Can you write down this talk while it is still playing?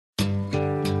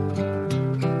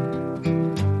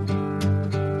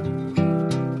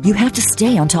You have to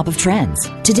stay on top of trends.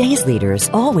 Today's leaders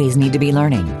always need to be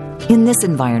learning. In this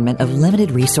environment of limited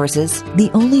resources,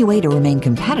 the only way to remain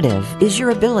competitive is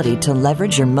your ability to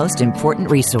leverage your most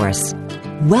important resource.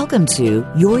 Welcome to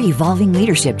Your Evolving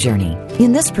Leadership Journey.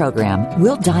 In this program,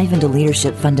 we'll dive into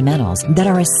leadership fundamentals that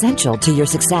are essential to your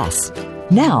success.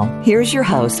 Now, here's your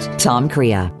host, Tom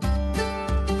Crea.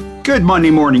 Good Monday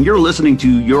morning. You're listening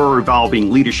to Your Evolving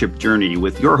Leadership Journey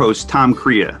with your host, Tom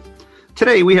Crea.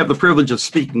 Today, we have the privilege of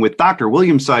speaking with Dr.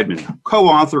 William Seidman,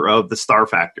 co-author of The Star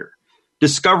Factor.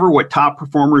 Discover what top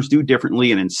performers do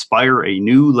differently and inspire a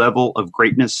new level of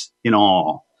greatness in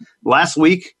all. Last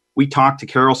week, we talked to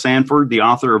Carol Sanford, the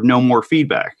author of No More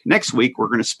Feedback. Next week, we're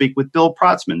going to speak with Bill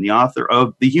Protzman, the author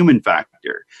of The Human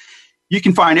Factor. You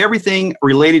can find everything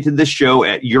related to this show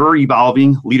at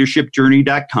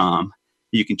yourevolvingleadershipjourney.com.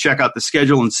 You can check out the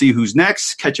schedule and see who's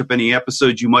next, catch up any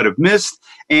episodes you might have missed,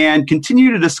 and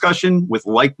continue the discussion with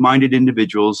like-minded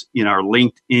individuals in our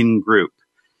LinkedIn group.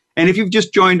 And if you've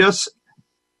just joined us,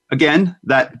 again,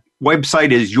 that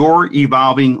website is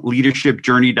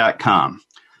yourevolvingleadershipjourney.com.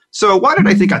 So why did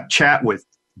I think a chat with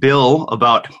Bill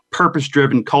about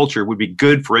purpose-driven culture would be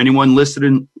good for anyone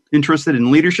interested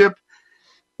in leadership?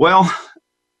 Well,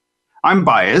 I'm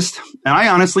biased, and I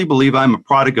honestly believe I'm a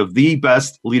product of the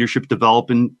best leadership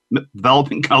developing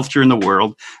culture in the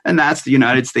world, and that's the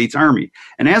United States Army.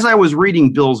 And as I was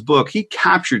reading Bill's book, he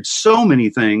captured so many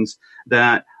things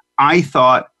that I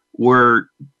thought were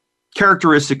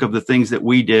characteristic of the things that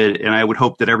we did, and I would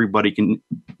hope that everybody can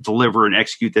deliver and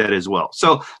execute that as well.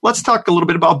 So let's talk a little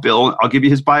bit about Bill. I'll give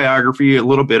you his biography, a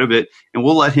little bit of it, and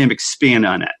we'll let him expand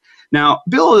on that. Now,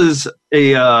 Bill is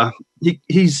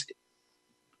he's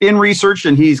in research,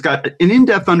 and he's got an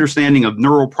in-depth understanding of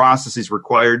neural processes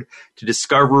required to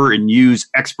discover and use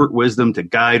expert wisdom to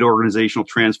guide organizational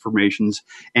transformations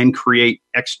and create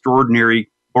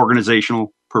extraordinary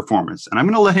organizational performance. And I'm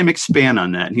going to let him expand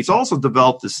on that. And he's also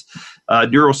developed this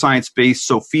neuroscience-based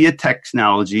Sophia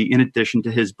technology in addition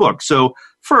to his book. So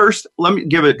first, let me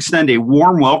extend a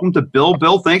warm welcome to Bill.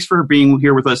 Bill, thanks for being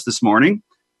here with us this morning.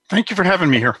 Thank you for having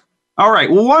me here. All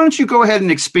right. Well, why don't you go ahead and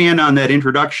expand on that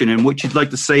introduction and what you'd like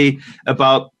to say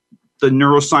about the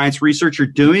neuroscience research you're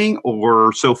doing,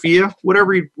 or Sophia,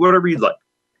 whatever you'd like.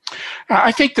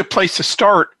 I think the place to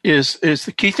start is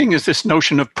the key thing is this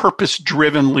notion of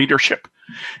purpose-driven leadership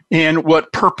and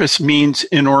what purpose means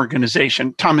in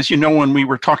organization. Tom, as you know, when we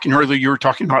were talking earlier, you were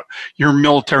talking about your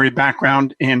military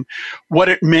background and what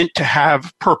it meant to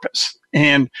have purpose.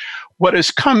 And what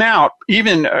has come out,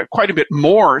 even quite a bit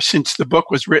more since the book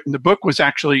was written, the book was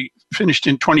actually finished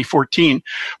in 2014.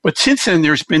 But since then,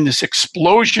 there's been this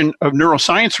explosion of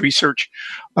neuroscience research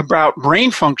about brain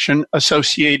function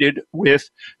associated with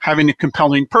having a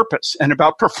compelling purpose and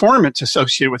about performance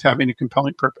associated with having a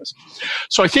compelling purpose.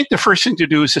 So I think the first thing to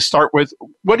do is to start with,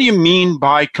 what do you mean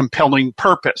by compelling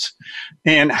purpose?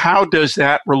 And how does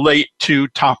that relate to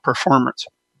top performance?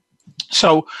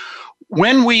 So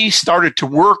when we started to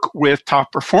work with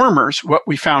top performers, what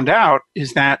we found out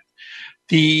is that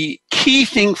the key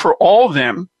thing for all of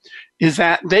them is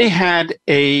that they had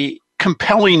a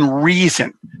compelling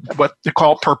reason, what they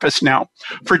call purpose now,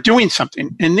 for doing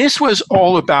something. And this was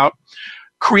all about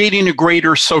creating a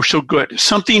greater social good,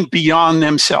 something beyond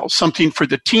themselves, something for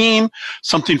the team,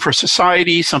 something for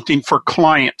society, something for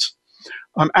clients.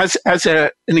 As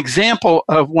an example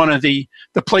of one of the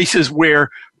places where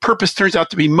purpose turns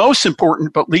out to be most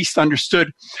important but least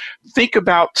understood, think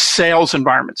about sales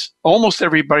environments. Almost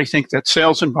everybody thinks that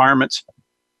sales environments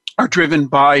are driven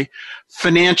by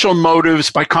financial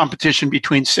motives, by competition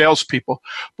between salespeople.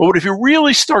 But what if you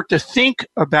really start to think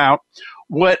about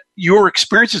what your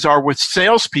experiences are with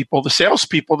salespeople, the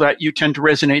salespeople that you tend to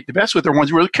resonate the best with are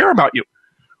ones who really care about you,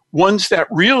 ones that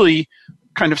really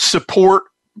kind of support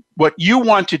what you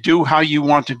want to do, how you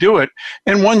want to do it,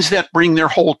 and ones that bring their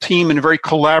whole team in a very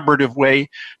collaborative way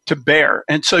to bear.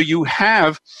 And so you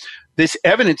have this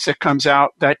evidence that comes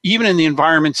out that even in the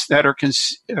environments that are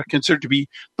considered to be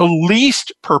the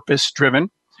least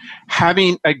purpose-driven,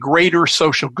 having a greater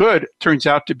social good turns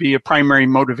out to be a primary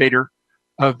motivator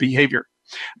of behavior.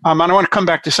 And I want to come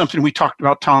back to something we talked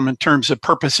about, Tom, in terms of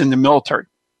purpose in the military.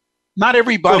 Not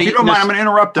everybody. So if you don't mind, I'm going to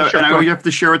interrupt, and I know you have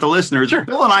to share with the listeners. Sure.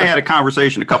 Bill and I had a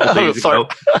conversation a couple of days ago.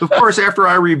 Of course, after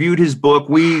I reviewed his book,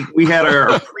 we had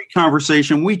our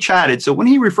pre-conversation. We chatted. So when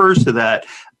he refers to that,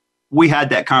 we had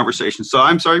that conversation. So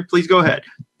I'm sorry. Please go ahead.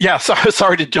 Yeah,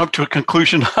 sorry to jump to a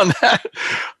conclusion on that.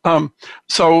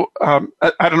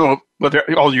 I don't know whether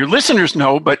all your listeners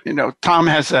know, but Tom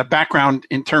has a background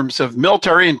in terms of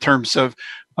military, in terms of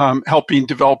helping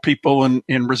develop people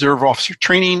in reserve officer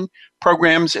training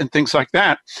programs and things like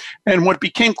that. And what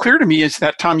became clear to me is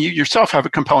that, Tom, you yourself have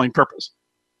a compelling purpose.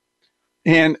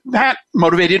 And that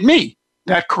motivated me.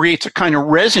 That creates a kind of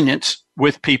resonance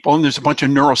with people, and there's a bunch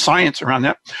of neuroscience around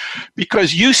that,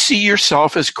 because you see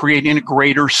yourself as creating a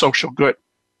greater social good.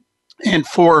 And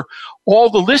for all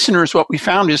the listeners, what we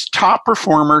found is top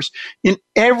performers in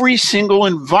every single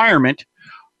environment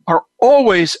are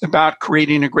always about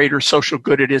creating a greater social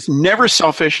good. It is never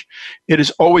selfish. It is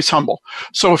always humble.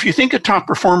 So if you think of top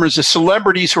performers as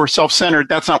celebrities who are self-centered,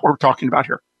 that's not what we're talking about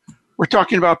here. We're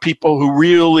talking about people who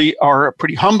really are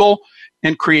pretty humble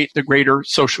and create the greater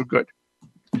social good.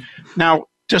 Now,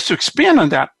 just to expand on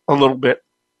that a little bit,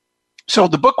 so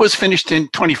the book was finished in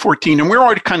 2014, and we're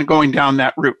already kind of going down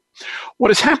that route. What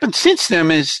has happened since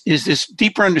then is this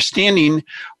deeper understanding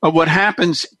of what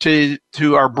happens to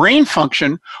our brain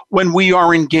function when we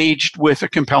are engaged with a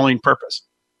compelling purpose.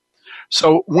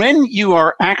 So when you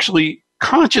are actually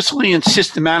consciously and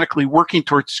systematically working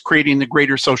towards creating the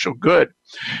greater social good,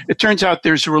 it turns out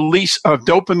there's a release of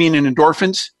dopamine and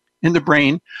endorphins in the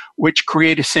brain, which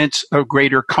create a sense of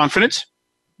greater confidence.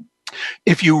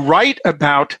 If you write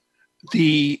about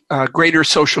the greater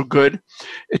social good,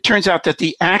 it turns out that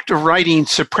the act of writing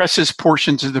suppresses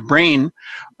portions of the brain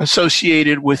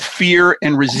associated with fear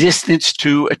and resistance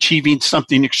to achieving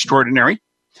something extraordinary,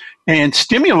 and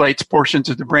stimulates portions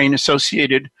of the brain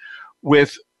associated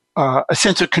with a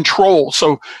sense of control.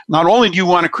 So not only do you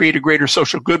want to create a greater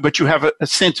social good, but you have a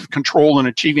sense of control in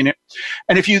achieving it.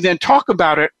 And if you then talk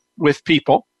about it with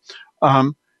people,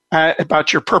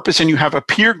 about your purpose, and you have a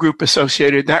peer group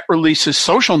associated, that releases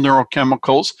social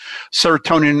neurochemicals,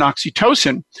 serotonin and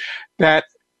oxytocin, that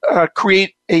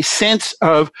create a sense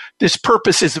of this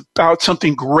purpose is about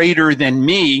something greater than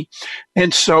me.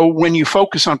 And so when you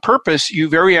focus on purpose, you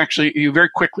very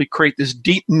quickly create this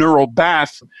deep neural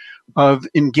bath of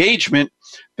engagement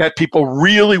that people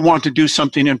really want to do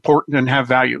something important and have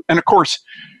value. And of course,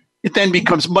 it then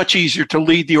becomes much easier to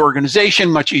lead the organization,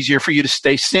 much easier for you to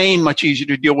stay sane, much easier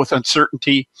to deal with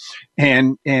uncertainty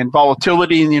and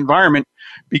volatility in the environment,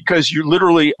 because you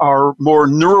literally are more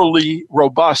neurally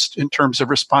robust in terms of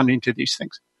responding to these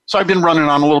things. So I've been running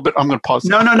on a little bit. I'm going to pause.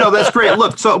 No, that's great.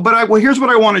 Look, here's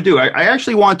what I want to do. I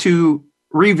actually want to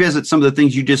revisit some of the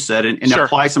things you just said and Sure.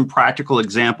 apply some practical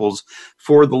examples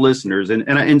for the listeners.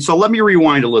 And so let me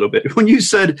rewind a little bit. When you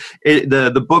said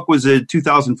the book was in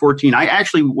 2014, I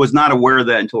actually was not aware of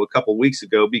that until a couple of weeks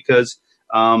ago, because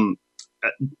at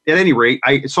any rate,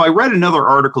 I read another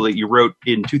article that you wrote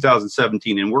in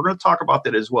 2017, and we're going to talk about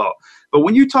that as well. But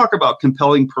when you talk about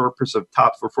compelling purpose of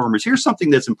top performers, here's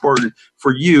something that's important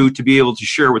for you to be able to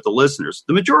share with the listeners.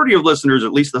 The majority of listeners,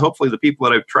 at least hopefully the people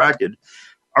that I've attracted,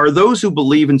 are those who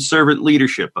believe in servant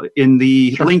leadership. In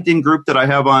the Sure. LinkedIn group that I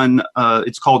have on,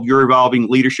 it's called Your Evolving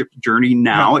Leadership Journey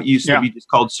now. It used to be just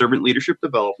called Servant Leadership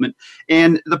Development.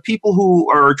 And the people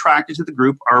who are attracted to the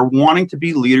group are wanting to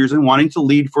be leaders and wanting to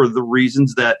lead for the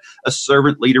reasons that a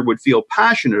servant leader would feel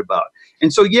passionate about.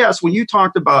 And so, yes, when you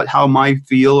talked about how my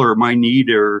feel or my need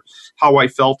or how I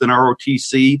felt in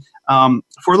ROTC,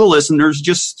 for the listeners,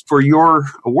 just for your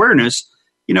awareness,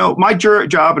 you know, my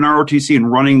job in ROTC and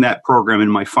running that program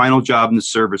and my final job in the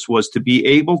service was to be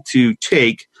able to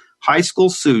take high school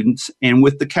students, and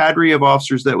with the cadre of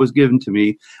officers that was given to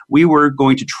me, we were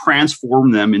going to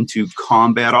transform them into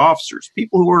combat officers,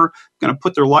 people who were going to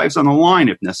put their lives on the line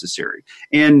if necessary.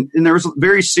 And there was a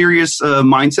very serious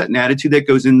mindset and attitude that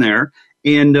goes in there.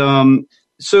 And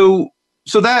so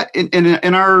that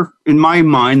in my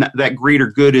mind, that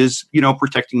greater good is, you know,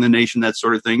 protecting the nation, that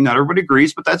sort of thing. Not everybody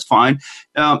agrees, but that's fine.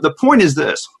 The point is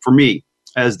this for me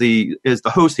as the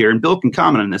host here, and Bill can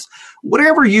comment on this.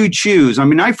 Whatever you choose, I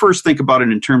mean, I first think about it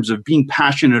in terms of being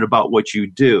passionate about what you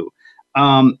do.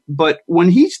 But when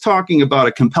he's talking about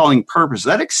a compelling purpose,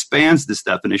 that expands this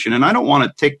definition. And I don't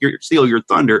want to steal your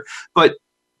thunder, but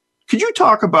could you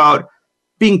talk about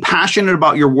being passionate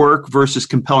about your work versus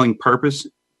compelling purpose?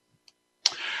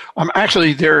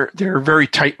 Actually, they're very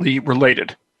tightly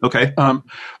related. Okay.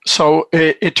 So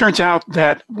it turns out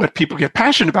that what people get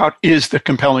passionate about is the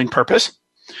compelling purpose.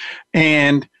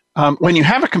 And when you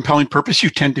have a compelling purpose, you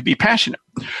tend to be passionate.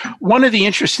 One of the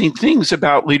interesting things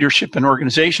about leadership and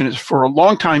organization is for a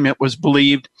long time it was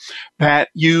believed that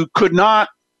that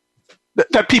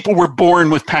people were born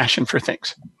with passion for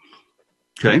things.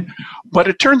 Okay. But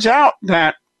it turns out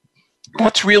that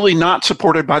that's really not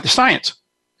supported by the science.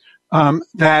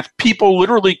 That people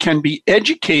literally can be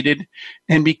educated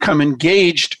and become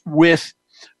engaged with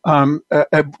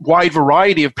a wide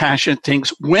variety of passionate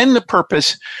things when the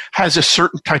purpose has a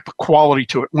certain type of quality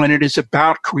to it, when it is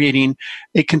about creating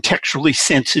a contextually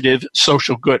sensitive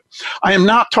social good. I am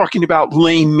not talking about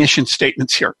lame mission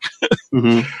statements here.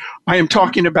 Mm-hmm. I am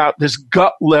talking about this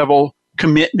gut level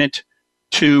commitment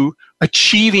to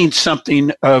achieving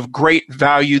something of great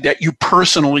value that you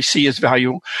personally see as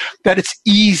valuable, that it's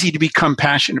easy to become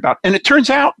passionate about. And it turns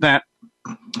out that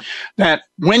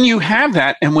when you have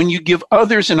that and when you give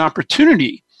others an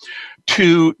opportunity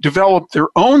to develop their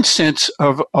own sense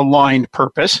of aligned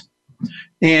purpose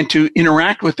and to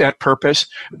interact with that purpose,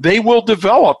 they will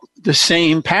develop the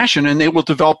same passion, and they will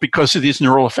develop because of these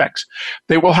neural effects.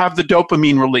 They will have the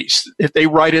dopamine release. If they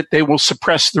write it, they will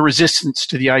suppress the resistance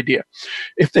to the idea.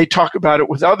 If they talk about it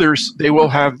with others, they will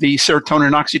have the serotonin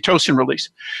and oxytocin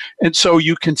release. And so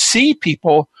you can see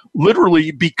people literally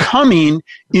becoming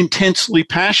intensely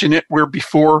passionate where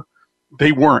before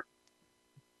they weren't.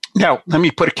 Now, let me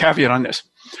put a caveat on this.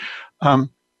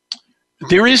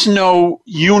 There is no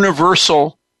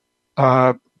universal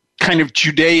kind of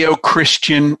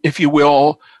Judeo-Christian, if you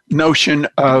will, notion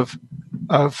of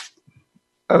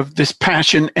this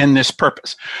passion and this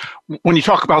purpose. When you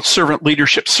talk about servant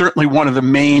leadership, certainly one of the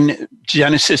main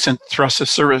genesis and thrust of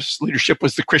service leadership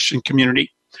was the Christian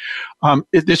community.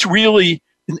 It's really,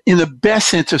 in the best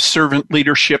sense of servant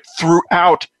leadership,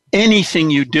 throughout anything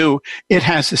you do, it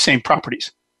has the same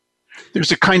properties.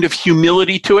 There's a kind of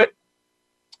humility to it.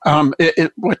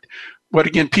 What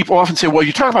again, people often say, well,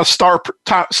 you talk about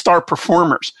star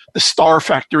performers. The star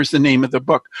factor is the name of the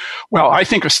book. Well, I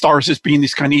think of stars as being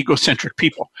these kind of egocentric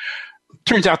people.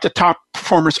 Turns out the top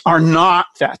performers are not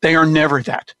that. They are never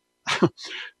that.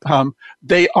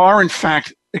 They are, in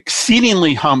fact,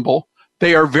 exceedingly humble.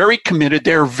 They are very committed.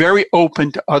 They are very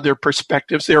open to other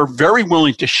perspectives. They are very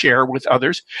willing to share with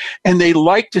others. And they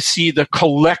like to see the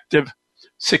collective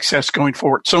success going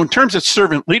forward. So in terms of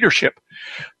servant leadership,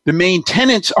 the main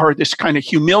tenets are this kind of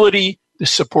humility, the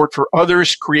support for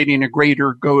others, creating a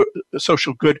greater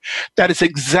social good. That is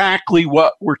exactly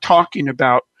what we're talking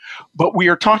about, but we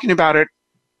are talking about it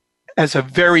as a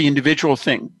very individual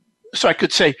thing. So I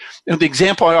could say, the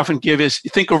example I often give is,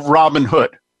 think of Robin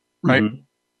Hood, right? Mm-hmm.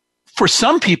 For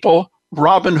some people,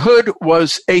 Robin Hood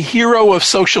was a hero of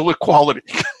social equality.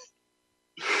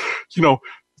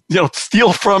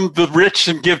 Steal from the rich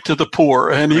and give to the poor.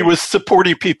 And he was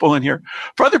supporting people in here.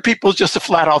 For other people, it's just a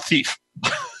flat out thief.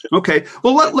 Okay.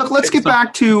 Well, let's get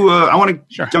back to, I'm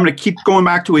going to keep going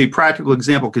back to a practical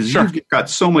example because you've got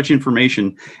so much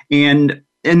information. And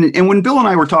when Bill and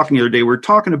I were talking the other day, we were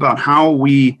talking about how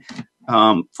we,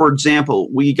 for example,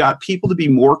 we got people to be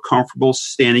more comfortable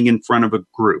standing in front of a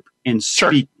group and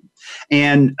speaking.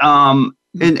 And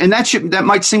that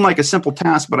might seem like a simple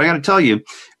task, but I got to tell you,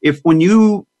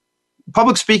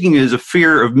 public speaking is a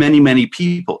fear of many, many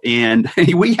people, and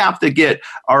we have to get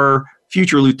our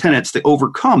future lieutenants to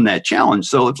overcome that challenge.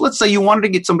 So let's say you wanted to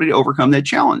get somebody to overcome that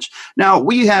challenge. Now,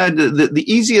 we had the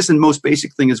easiest and most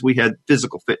basic thing is we had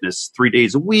physical fitness 3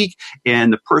 days a week,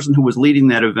 and the person who was leading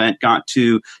that event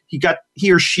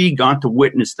he or she got to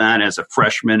witness that as a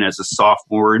freshman, as a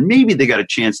sophomore, and maybe they got a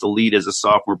chance to lead as a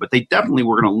sophomore, but they definitely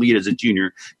were going to lead as a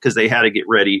junior because they had to get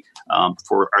ready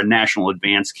for our national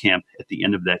advance camp at the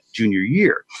end of that junior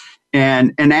year.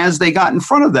 And as they got in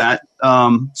front of that,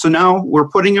 so now we're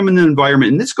putting them in an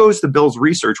environment, and this goes to Bill's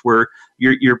research, where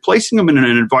you're placing them in an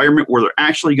environment where they're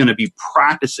actually going to be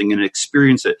practicing and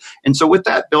experience it. And so with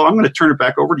that, Bill, I'm going to turn it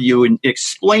back over to you and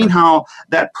explain how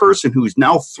that person who's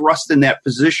now thrust in that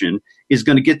position is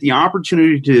going to get the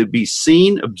opportunity to be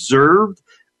seen, observed,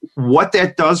 what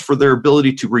that does for their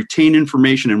ability to retain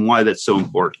information and why that's so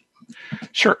important.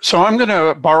 Sure. So I'm going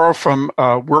to borrow from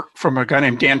work from a guy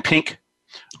named Dan Pink.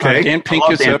 Okay. Dan Pink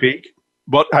is Dan Pink.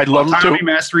 Well, I love him Autonomy, too.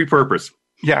 Mastery, Purpose.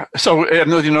 Yeah. So I don't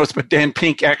know if you noticed, but Dan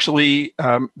Pink actually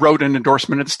wrote an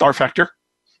endorsement of the Star Factor.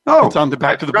 Oh, it's on the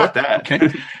back of the book. That.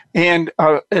 Okay. And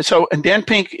Dan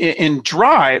Pink in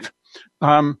Drive,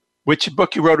 which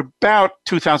book he wrote about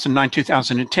 2009,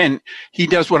 2010, he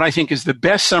does what I think is the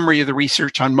best summary of the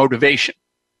research on motivation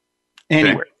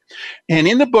anywhere. Okay. And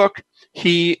in the book,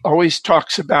 he always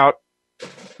talks about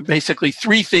basically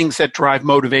three things that drive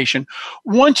motivation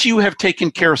once you have taken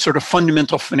care of sort of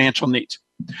fundamental financial needs.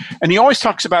 And he always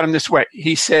talks about them this way.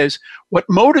 He says, what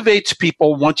motivates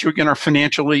people once you're going to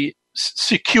financially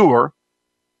secure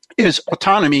is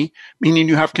autonomy, meaning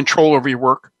you have control over your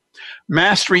work.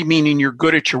 Mastery, meaning you're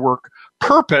good at your work.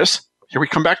 Purpose, here we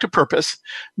come back to purpose,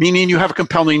 meaning you have a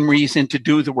compelling reason to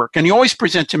do the work. And he always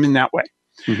presents them in that way.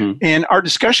 Mm-hmm. And our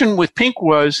discussion with Pink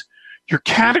was, your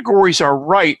categories are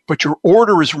right, but your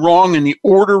order is wrong, and the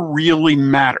order really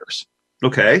matters.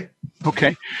 Okay.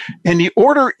 Okay. And the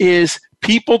order is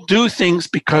people do things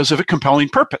because of a compelling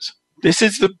purpose. This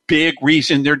is the big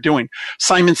reason they're doing.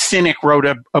 Simon Sinek wrote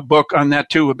a book on that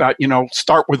too about,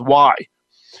 start with why.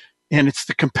 And it's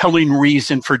the compelling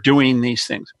reason for doing these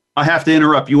things. I have to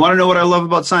interrupt. You want to know what I love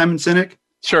about Simon Sinek?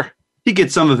 Sure. He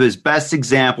gets some of his best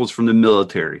examples from the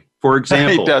military. For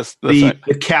example, he does. The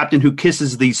captain who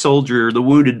kisses the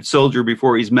wounded soldier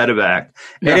before he's medevaced.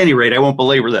 Yeah. At any rate, I won't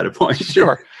belabor that point.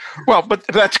 Sure. Well, but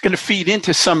that's going to feed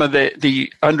into some of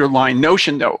the underlying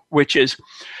notion, though, which is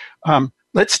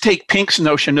let's take Pink's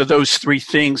notion of those three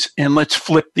things and let's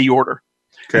flip the order.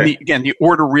 Okay. Again, the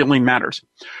order really matters.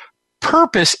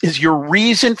 Purpose is your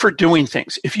reason for doing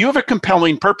things. If you have a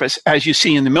compelling purpose, as you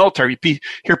see in the military, you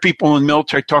hear people in the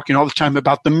military talking all the time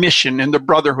about the mission and the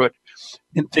brotherhood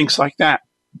and things like that.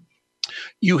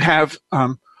 You have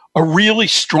a really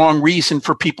strong reason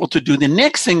for people to do the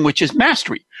next thing, which is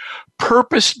mastery.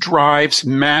 Purpose drives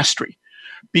mastery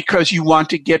because you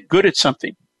want to get good at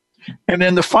something. And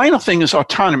then the final thing is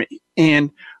autonomy.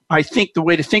 And I think the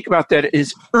way to think about that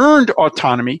is earned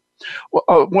autonomy.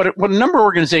 What a number of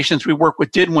organizations we work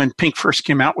with did when Pink first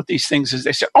came out with these things is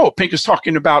they said, Pink is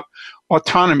talking about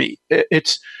autonomy.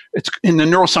 It's in the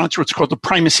neuroscience what's called the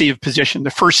primacy of position. The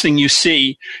first thing you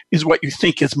see is what you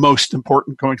think is most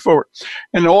important going forward.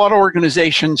 And a lot of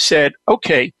organizations said,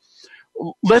 okay,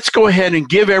 let's go ahead and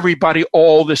give everybody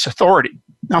all this authority.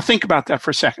 Now think about that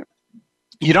for a second.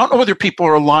 You don't know whether people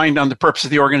are aligned on the purpose of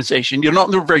the organization. You don't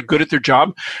know they're very good at their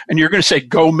job. And you're going to say,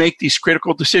 go make these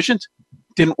critical decisions.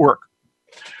 Didn't work.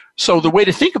 So the way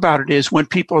to think about it is when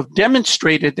people have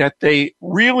demonstrated that they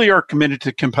really are committed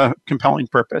to compelling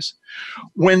purpose,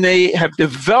 when they have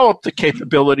developed the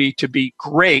capability to be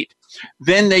great,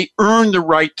 then they earn the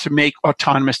right to make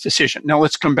autonomous decisions. Now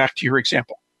let's come back to your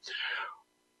example.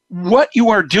 What you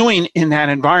are doing in that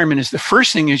environment is the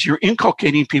first thing is you're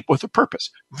inculcating people with a purpose.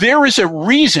 There is a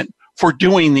reason for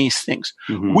doing these things.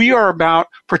 Mm-hmm. We are about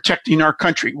protecting our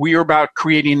country. We are about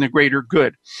creating the greater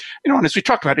good. And as we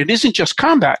talked about, it isn't just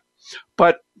combat,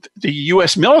 but the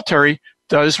U.S. military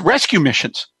does rescue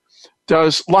missions,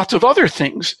 does lots of other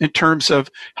things in terms of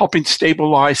helping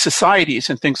stabilize societies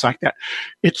and things like that.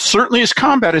 It certainly is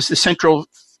combat as the central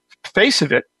face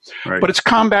of it, right. But it's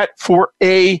combat for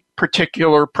a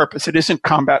particular purpose. It isn't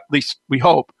combat, at least we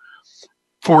hope,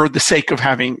 for the sake of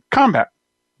having combat.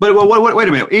 But wait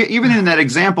a minute. Even in that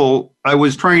example, I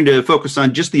was trying to focus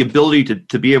on just the ability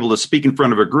to be able to speak in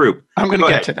front of a group. I'm going to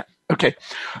get to that. Okay.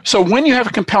 So when you have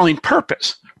a compelling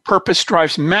purpose, purpose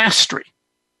drives mastery.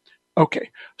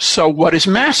 Okay. So what is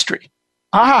mastery?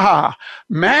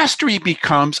 Mastery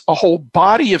becomes a whole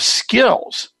body of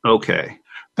skills. Okay.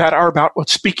 That are about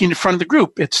speaking in front of the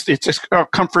group. It's a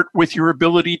comfort with your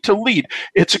ability to lead.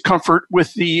 It's a comfort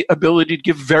with the ability to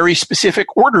give very specific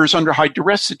orders under high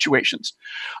duress situations.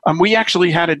 We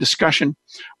actually had a discussion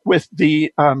with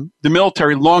the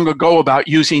military long ago about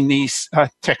using these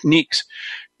techniques,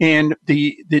 and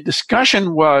the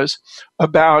discussion was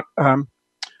about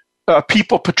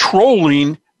people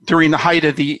patrolling during the height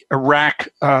of the Iraq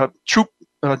troop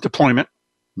deployment,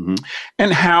 mm-hmm.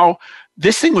 and how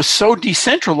this thing was so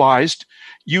decentralized,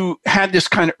 you had this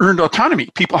kind of earned autonomy.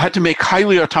 People had to make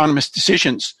highly autonomous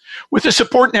decisions with a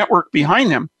support network behind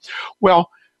them. Well,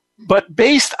 but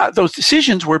those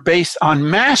decisions were based on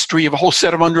mastery of a whole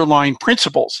set of underlying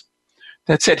principles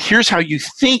that said, here's how you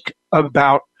think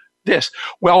about this.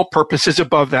 Well, purpose is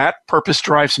above that. Purpose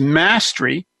drives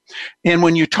mastery. And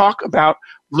when you talk about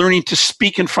learning to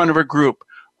speak in front of a group,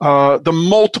 the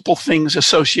multiple things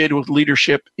associated with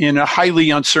leadership in a highly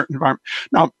uncertain environment.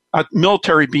 Now,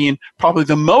 military being probably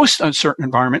the most uncertain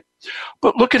environment,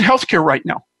 but look at healthcare right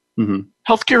now. Mm-hmm.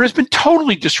 Healthcare has been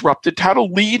totally disrupted. How to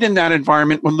lead in that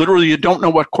environment when literally you don't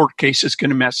know what court case is going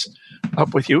to mess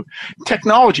up with you.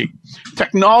 Technology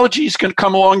is going to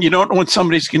come along. You don't know when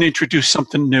somebody's going to introduce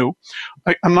something new.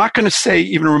 I'm not going to say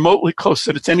even remotely close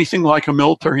that it's anything like a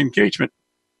military engagement.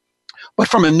 But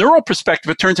from a neural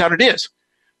perspective, it turns out it is.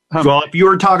 Well, if you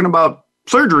were talking about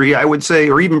surgery, I would say,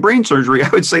 or even brain surgery, I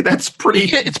would say that's pretty.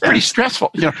 It's pretty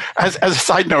stressful. As a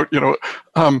side note,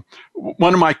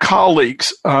 one of my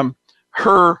colleagues,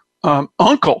 her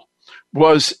uncle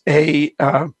was a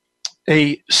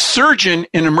surgeon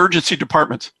in emergency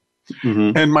departments.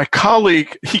 Mm-hmm. And my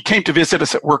colleague, he came to visit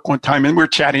us at work one time, and we were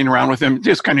chatting around with him. He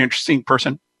was kind of interesting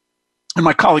person. And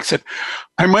my colleague said,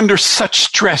 "I'm under such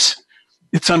stress,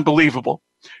 it's unbelievable."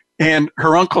 And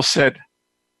her uncle said,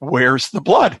 "Where's the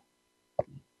blood?"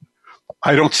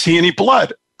 "I don't see any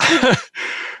blood."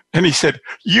 And he said,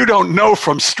 "You don't know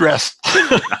from stress."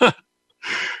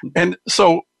 And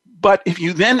so, but if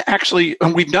you then actually,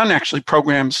 and we've done actually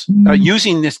programs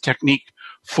using this technique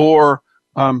for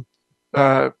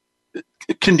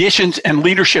conditions and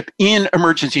leadership in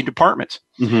emergency departments.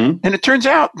 Mm-hmm. And it turns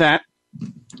out that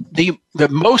the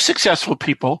most successful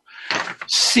people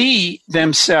see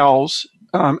themselves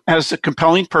as a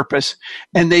compelling purpose,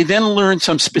 and they then learn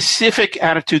some specific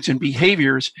attitudes and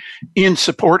behaviors in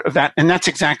support of that. And that's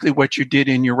exactly what you did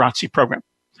in your ROTC program.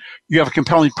 You have a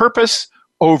compelling purpose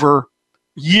over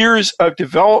years of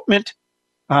development.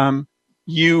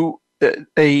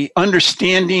 A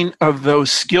understanding of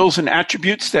those skills and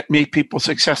attributes that make people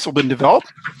successful and develop.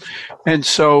 And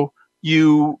so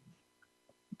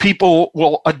people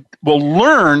will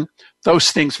learn those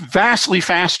things vastly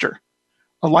faster,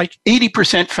 like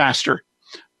 80% faster,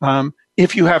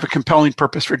 if you have a compelling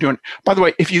purpose for doing it. By the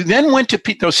way, if you then went to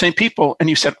those same people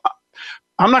and you said,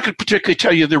 I'm not going to particularly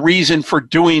tell you the reason for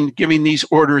giving these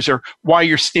orders or why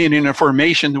you're standing in a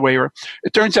formation the way you're,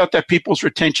 it turns out that people's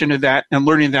retention of that and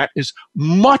learning that is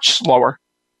much slower.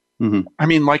 Mm-hmm. I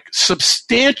mean, like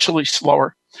substantially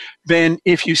slower than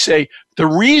if you say, the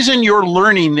reason you're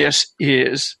learning this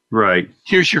is, right,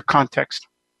 here's your context.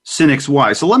 Cynics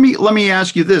why. So let me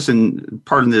ask you this, and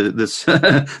pardon this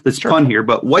this Sure. pun here,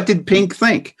 but what did Pink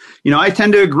think? I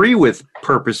tend to agree with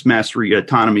purpose, mastery,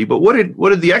 autonomy, but what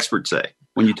did the expert say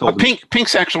when you told him?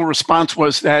 Pink's actual response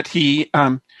was that he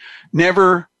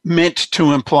never meant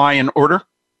to imply an order.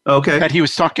 Okay. That he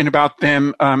was talking about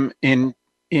them in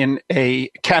a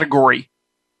category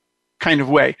kind of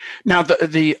way. Now,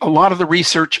 a lot of the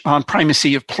research on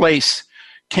primacy of place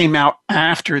came out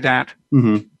after that.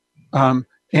 Mm-hmm.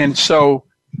 And so,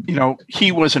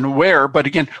 he wasn't aware. But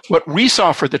again, what we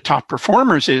saw for the top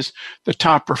performers is the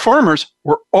top performers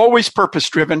were always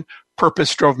purpose-driven.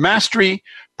 Purpose drove mastery.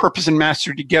 Purpose and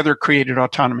mastery together created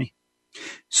autonomy.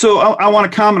 So I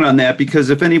want to comment on that, because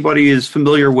if anybody is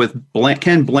familiar with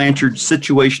Ken Blanchard's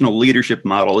situational leadership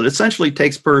model, it essentially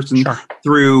takes persons Sure.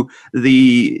 through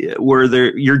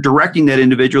you're directing that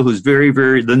individual who's very,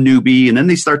 very the newbie, and then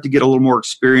they start to get a little more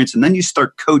experience, and then you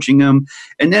start coaching them,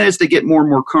 and then as they get more and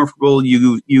more comfortable,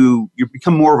 you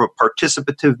become more of a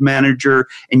participative manager,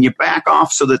 and you back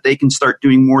off so that they can start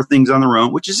doing more things on their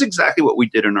own, which is exactly what we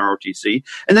did in our OTC.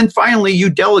 And then finally, you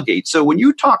delegate. So when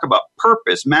you talk about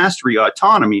purpose, mastery,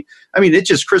 autonomy, I mean, it's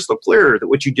just crystal clear that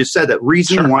what you just said, that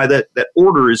reason Sure. why that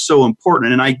order is so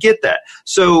important. And I get that.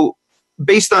 So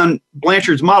based on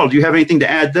Blanchard's model, do you have anything to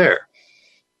add there?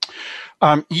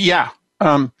 Yeah.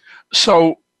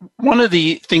 So one of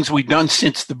the things we've done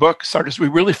since the book started is we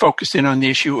really focused in on the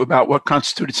issue about what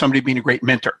constituted somebody being a great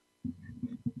mentor.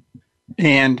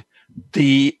 And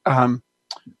the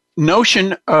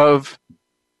notion of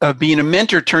being a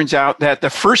mentor turns out that the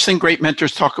first thing great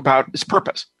mentors talk about is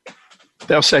purpose.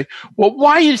 They'll say, well,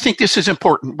 why do you think this is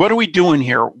important? What are we doing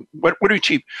here? What do we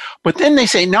achieve? But then they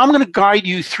say, now I'm going to guide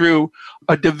you through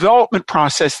a development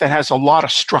process that has a lot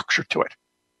of structure to it.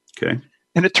 Okay.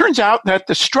 And it turns out that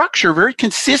the structure, very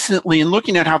consistently in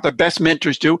looking at how the best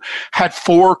mentors do, had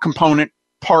 4 component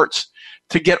parts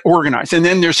to get organized. And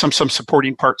then there's some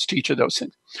supporting parts to each of those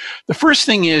things. The first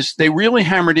thing is they really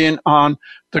hammered in on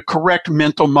the correct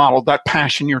mental model, that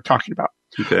passion you're talking about.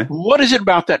 Okay. What is it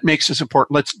about that makes this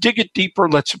important? Let's dig it deeper.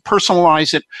 Let's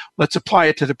personalize it. Let's apply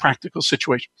it to the practical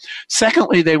situation.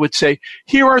 Secondly, they would say,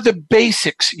 here are the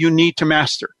basics you need to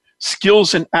master,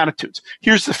 skills and attitudes.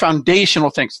 Here's the foundational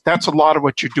things. That's a lot of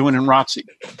what you're doing in ROTC.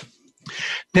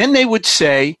 Then they would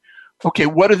say, okay,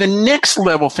 what are the next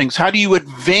level things? How do you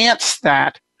advance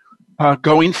that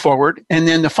going forward? And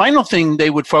then the final thing they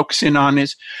would focus in on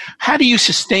is, how do you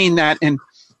sustain that? And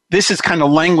this is kind of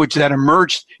language that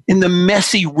emerged in the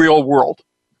messy real world.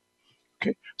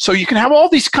 Okay, so you can have all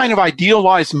these kind of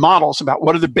idealized models about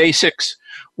what are the basics,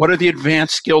 what are the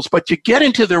advanced skills, but you get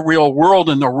into the real world,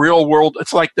 and the real world,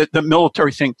 it's like the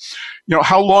military thing.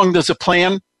 How long does a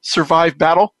plan survive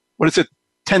battle? What is it,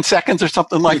 10 seconds or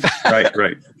something like that?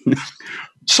 Right.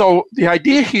 So the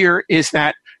idea here is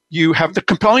that you have the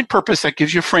compelling purpose that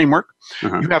gives you a framework.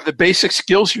 Uh-huh. You have the basic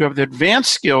skills. You have the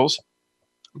advanced skills.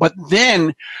 But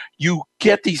then you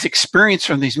get these experience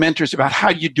from these mentors about how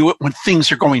you do it when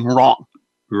things are going wrong.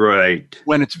 Right.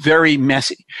 When it's very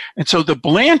messy. And so the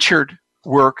Blanchard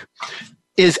work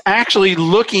is actually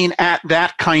looking at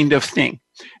that kind of thing.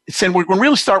 It's saying we're going to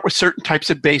really start with certain types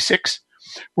of basics.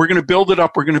 We're going to build it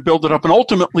up. And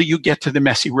ultimately you get to the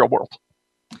messy real world.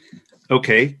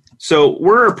 Okay. So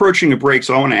we're approaching a break,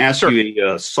 so I want to ask Sure.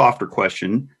 you a softer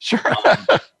question. Sure.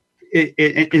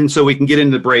 And so we can get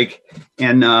into the break,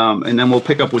 and then we'll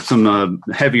pick up with some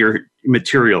heavier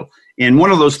material. And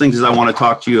one of those things that I want to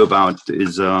talk to you about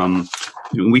is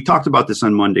we talked about this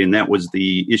on Monday, and that was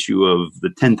the issue of the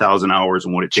 10,000 hours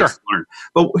and what it takes Sure.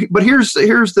 to learn. But here's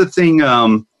the thing.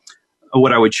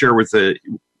 what I would share with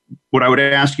what I would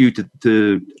ask you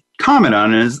to comment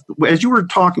on is, as you were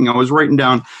talking, I was writing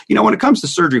down, when it comes to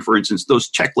surgery, for instance, those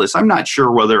checklists, I'm not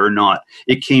sure whether or not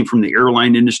it came from the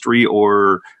airline industry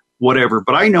or whatever,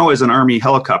 but I know as an Army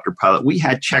helicopter pilot, we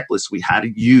had checklists we had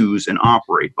to use and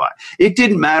operate by. It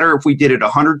didn't matter if we did it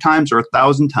 100 times or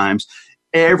 1,000 times.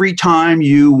 Every time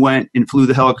you went and flew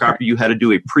the helicopter, you had to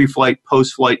do a pre-flight,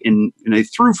 post-flight, and a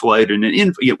through-flight, and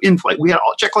an in-flight. We had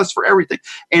all checklists for everything.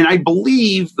 And I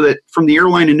believe that from the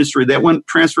airline industry, that went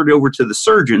transferred over to the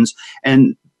surgeons,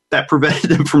 and that prevented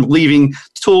them from leaving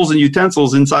tools and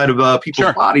utensils inside of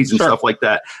people's bodies and stuff like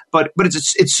that. But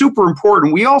it's super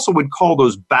important. We also would call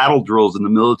those battle drills in the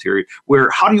military, where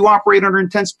how do you operate under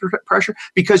intense pressure?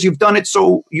 Because you've done it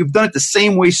the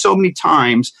same way so many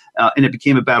times, and it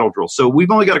became a battle drill. So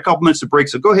we've only got a couple minutes to break.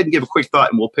 So go ahead and give a quick thought,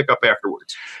 and we'll pick up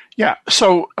afterwards. Yeah.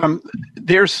 So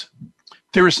there's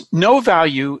no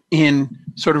value in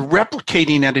sort of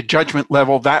replicating at a judgment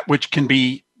level that which can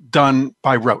be done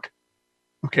by rote.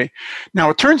 Okay. Now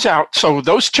it turns out, so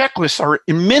those checklists are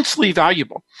immensely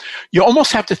valuable. You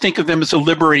almost have to think of them as a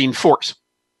liberating force.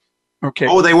 Okay.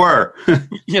 Oh, they were.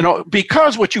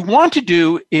 Because what you want to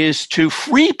do is to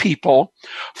free people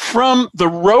from the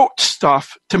rote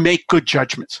stuff to make good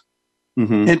judgments.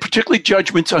 Mm-hmm. And particularly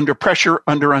judgments under pressure,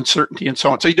 under uncertainty, and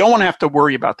so on. So you don't want to have to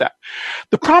worry about that.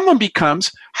 The problem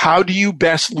becomes, how do you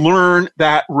best learn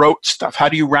that rote stuff? How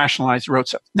do you rationalize rote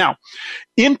stuff? Now,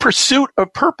 in pursuit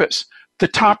of purpose, the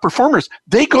top performers,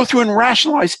 they go through and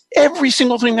rationalize every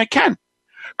single thing they can,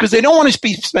 because they don't want to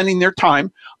be spending their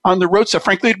time on the road stuff.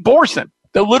 Frankly, it bores them.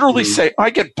 They'll literally say,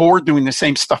 I get bored doing the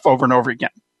same stuff over and over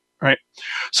again, right?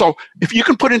 So if you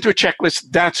can put into a checklist,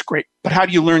 that's great. But how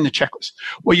do you learn the checklist?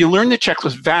 Well, you learn the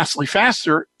checklist vastly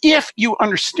faster if you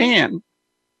understand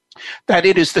that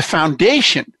it is the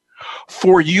foundation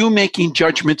for you making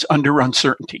judgments under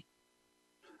uncertainty.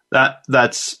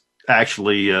 That's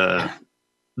actually...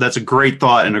 That's a great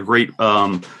thought and a great.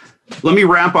 Let me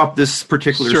wrap up this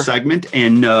particular segment,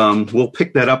 and we'll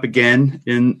pick that up again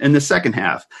in the second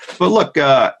half. But look,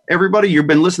 everybody, you've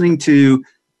been listening to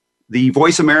the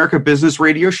Voice America Business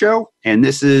Radio Show, and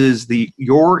this is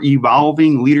Your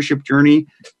Evolving Leadership Journey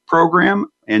program.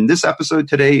 And this episode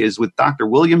today is with Dr.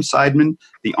 William Seidman,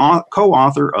 the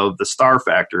co-author of The Star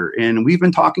Factor. And we've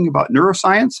been talking about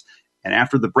neuroscience, and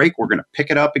after the break, we're going to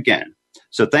pick it up again.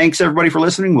 So thanks, everybody, for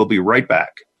listening. We'll be right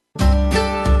back.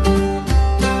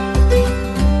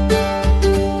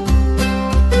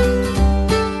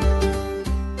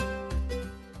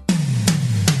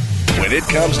 When it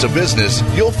comes to business,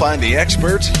 you'll find the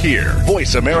experts here.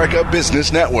 Voice America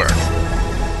Business Network.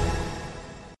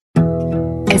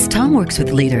 As Tom works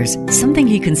with leaders, something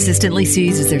he consistently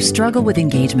sees is their struggle with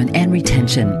engagement and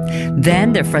retention.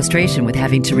 Then their frustration with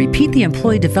having to repeat the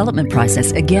employee development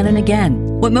process again and again.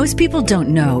 What most people don't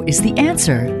know is the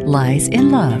answer lies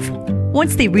in love.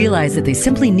 Once they realize that they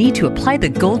simply need to apply the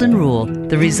golden rule,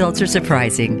 the results are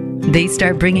surprising. They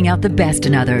start bringing out the best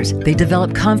in others. They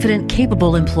develop confident,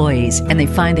 capable employees, and they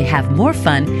find they have more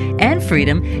fun and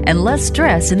freedom and less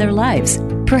stress in their lives.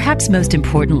 Perhaps most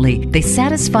importantly, they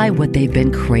satisfy what they've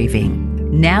been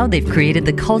craving. Now they've created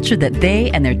the culture that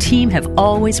they and their team have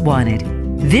always wanted.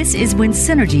 This is when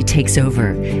synergy takes over,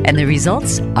 and the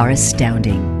results are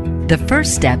astounding. The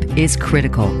first step is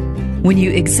critical. When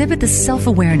you exhibit the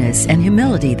self-awareness and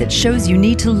humility that shows you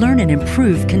need to learn and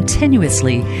improve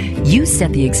continuously, you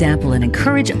set the example and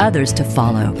encourage others to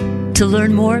follow. To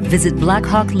learn more, visit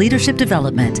Blackhawk Leadership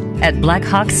Development at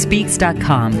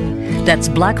blackhawkspeaks.com. That's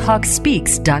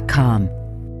blackhawkspeaks.com.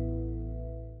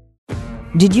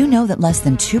 Did you know that less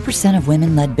than 2% of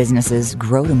women-led businesses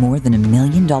grow to more than $1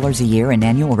 million a year in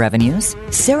annual revenues?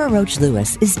 Sarah Roach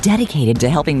Lewis is dedicated to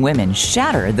helping women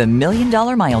shatter the $1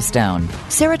 million milestone.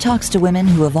 Sarah talks to women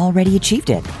who have already achieved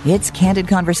it. It's candid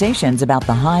conversations about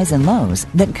the highs and lows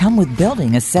that come with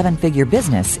building a seven-figure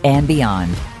business and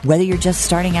beyond. Whether you're just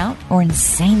starting out or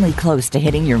insanely close to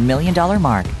hitting your $1 million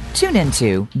mark, tune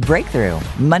into Breakthrough,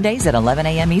 Mondays at 11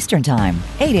 a.m. Eastern Time,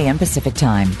 8 a.m. Pacific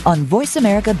Time on Voice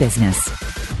America Business.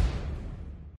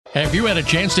 Have you had a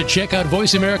chance to check out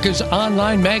Voice America's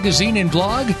online magazine and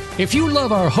blog? If you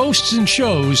love our hosts and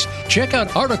shows, check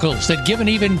out articles that give an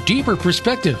even deeper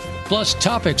perspective, plus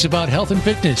topics about health and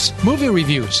fitness, movie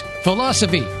reviews,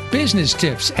 philosophy, business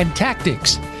tips and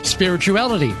tactics,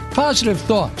 spirituality, positive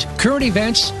thought, current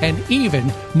events, and even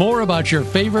more about your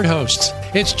favorite hosts.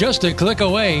 It's just a click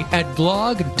away at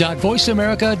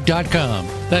blog.voiceamerica.com.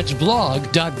 That's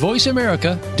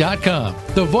blog.voiceamerica.com.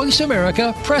 The Voice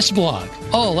America Press Blog.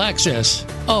 All access,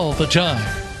 all the time.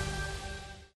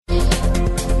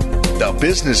 The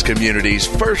business community's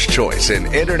first choice in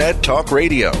Internet Talk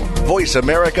Radio. Voice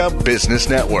America Business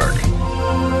Network.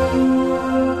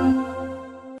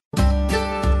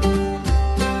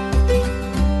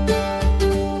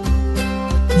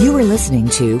 You are listening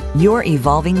to Your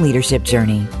Evolving Leadership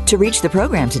Journey. To reach the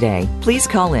program today, please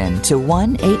call in to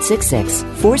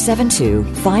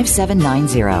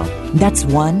 1-866-472-5790. That's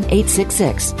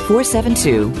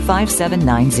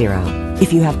 1-866-472-5790.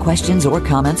 If you have questions or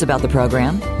comments about the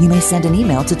program, you may send an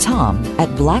email to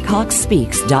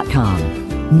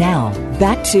tom@blackhawkspeaks.com. Now,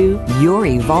 back to Your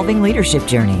Evolving Leadership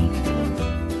Journey.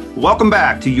 Welcome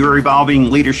back to Your Evolving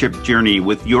Leadership Journey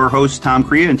with your host, Tom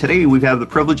Crea. And today we have the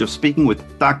privilege of speaking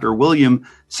with Dr. William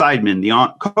Seidman, the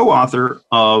co-author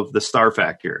of The Star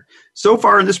Factor. So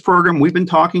far in this program, we've been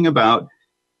talking about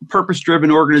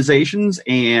purpose-driven organizations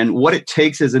and what it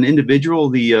takes as an individual,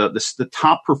 the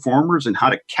top performers, and how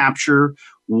to capture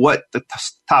what the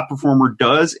top performer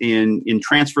does and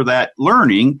transfer that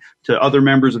learning to other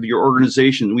members of your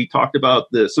organization. We talked about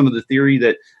some of the theory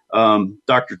that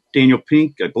Dr. Daniel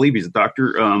Pink, I believe he's a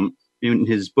doctor, in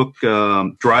his book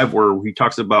Drive, where he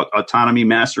talks about autonomy,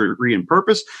 mastery, and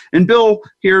purpose. And Bill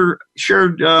here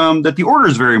shared that the order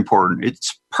is very important.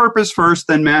 It's purpose first,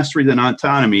 then mastery, then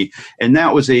autonomy. And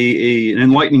that was an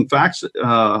enlightening facts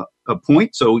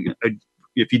point. So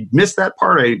if you missed that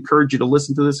part, I encourage you to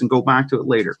listen to this and go back to it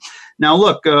later. Now,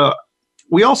 look, I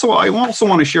also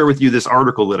want to share with you this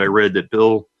article that I read that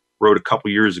Bill wrote a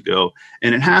couple years ago,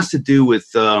 and it has to do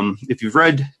with if you've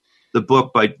read the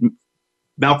book by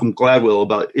Malcolm Gladwell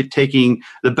about it taking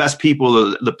the best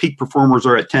people, the peak performers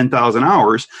are at 10,000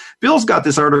 hours. Bill's got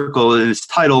this article, and it's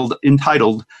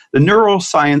entitled The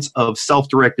Neuroscience of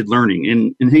Self-Directed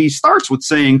Learning. And he starts with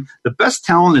saying the best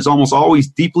talent is almost always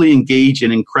deeply engaged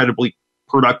and incredibly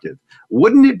productive.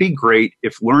 Wouldn't it be great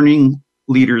if learning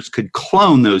leaders could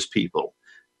clone those people?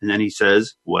 And then he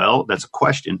says, well, that's a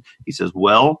question. He says,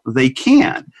 well, they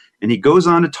can. And he goes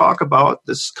on to talk about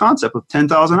this concept of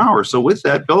 10,000 hours. So with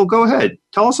that, Bill, go ahead.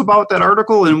 Tell us about that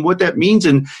article and what that means.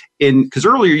 And because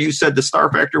earlier you said the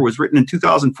Star Factor was written in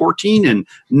 2014, and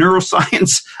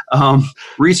neuroscience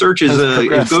research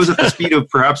it goes at the speed of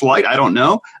perhaps light. I don't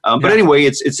know. But anyway,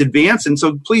 it's advanced. And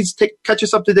so please catch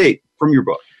us up to date from your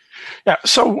book. Yeah.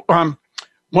 So one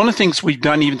of the things we've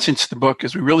done even since the book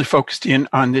is we really focused in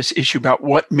on this issue about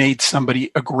what made somebody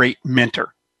a great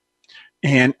mentor,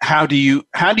 and how do you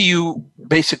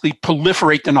basically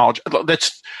proliferate the knowledge.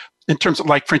 That's in terms of,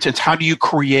 like, for instance, how do you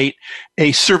create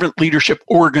a servant leadership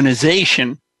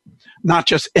organization, not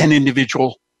just an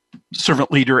individual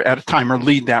servant leader at a time or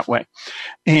lead that way.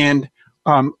 And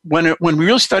when we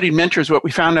really studied mentors, what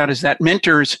we found out is that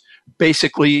mentors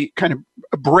basically kind of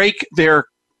break their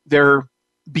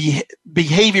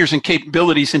behaviors and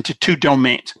capabilities into two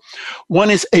domains.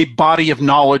 One is a body of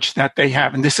knowledge that they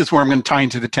have, and this is where I'm going to tie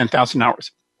into the 10,000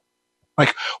 hours.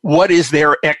 Like, what is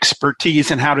their expertise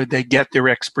and how did they get their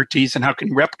expertise and how can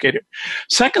you replicate it?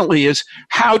 Secondly is,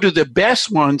 how do the best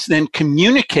ones then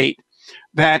communicate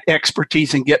that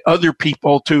expertise and get other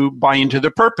people to buy into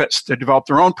the purpose, to develop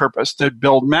their own purpose, to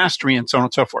build mastery, and so on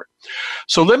and so forth.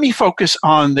 So let me focus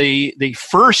on the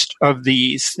first of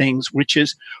these things, which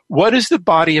is, what is the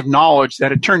body of knowledge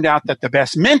that it turned out that the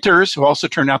best mentors, who also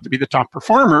turned out to be the top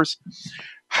performers,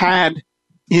 had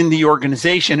in the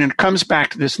organization? And it comes back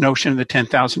to this notion of the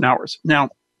 10,000 hours. Now,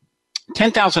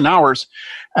 10,000 hours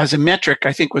as a metric,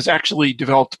 I think, was actually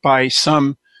developed by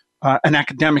an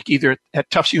academic either at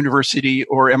Tufts University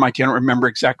or MIT, I don't remember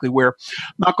exactly where.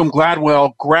 Malcolm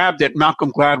Gladwell grabbed it.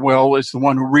 Malcolm Gladwell is the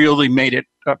one who really made it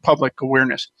public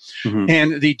awareness. Mm-hmm.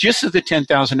 And the gist of the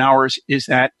 10,000 hours is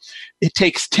that it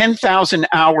takes 10,000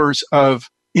 hours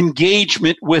of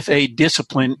engagement with a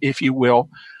discipline, if you will,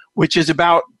 which is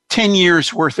about 10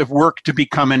 years worth of work to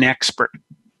become an expert.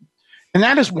 And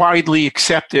that is widely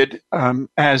accepted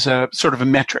as a sort of a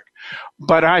metric.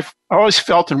 But I've always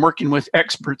felt in working with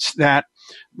experts that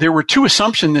there were two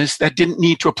assumptions that didn't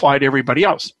need to apply to everybody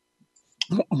else.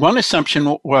 One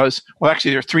assumption was, well,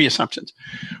 actually, there are three assumptions.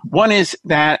 One is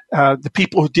that the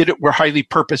people who did it were highly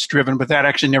purpose-driven, but that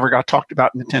actually never got talked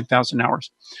about in the 10,000 hours.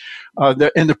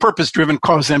 And the purpose-driven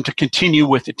caused them to continue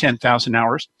with the 10,000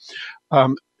 hours.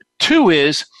 Two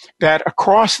is that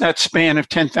across that span of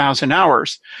 10,000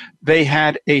 hours, they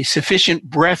had a sufficient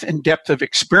breadth and depth of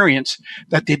experience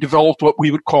that they developed what we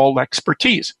would call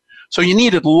expertise. So you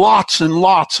needed lots and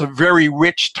lots of very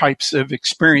rich types of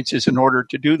experiences in order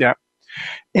to do that.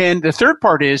 And the third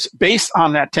part is, based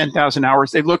on that 10,000 hours,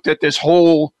 they looked at this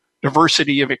whole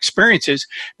diversity of experiences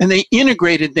and they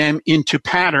integrated them into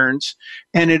patterns.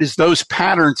 And it is those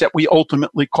patterns that we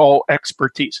ultimately call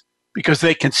expertise. because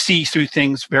they can see through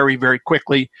things very, very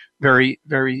quickly, very,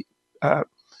 very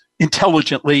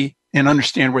intelligently, and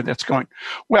understand where that's going.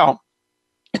 Well,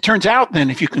 it turns out then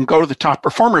if you can go to the top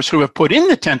performers who have put in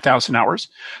the 10,000 hours,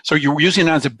 so you're using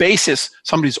it as a basis,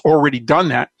 somebody's already done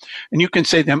that, and you can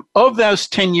say to them, of those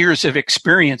 10 years of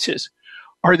experiences,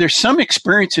 are there some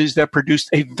experiences that produced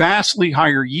a vastly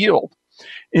higher yield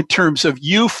in terms of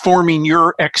you forming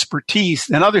your expertise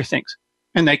than other things?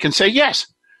 And they can say,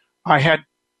 yes, I had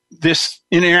this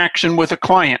interaction with a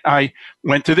client. I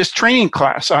went to this training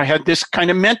class. I had this kind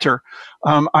of mentor.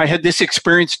 I had this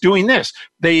experience doing this.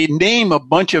 They name a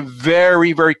bunch of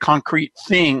very, very concrete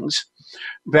things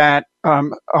that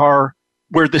are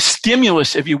where the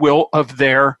stimulus, if you will, of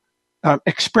their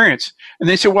experience. And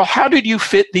they say, well, how did you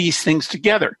fit these things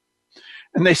together?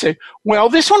 And they say, well,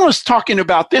 this one was talking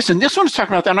about this and this one was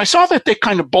talking about that. And I saw that they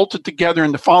kind of bolted together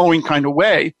in the following kind of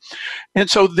way. And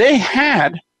so they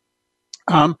had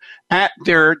at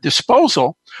their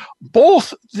disposal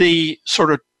both the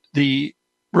sort of the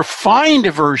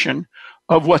refined version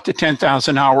of what the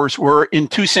 10,000 hours were in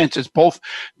two senses, both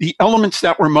the elements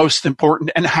that were most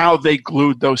important and how they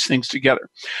glued those things together.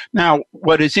 Now,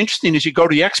 what is interesting is you go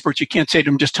to the experts, you can't say to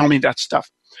them, just tell me that stuff.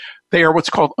 They are what's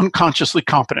called unconsciously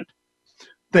competent.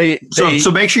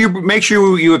 So make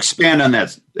sure you expand on that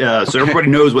so everybody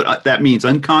knows what that means,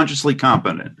 unconsciously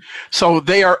competent. So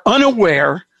they are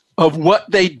unaware of what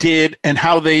they did and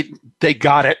how they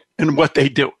got it and what they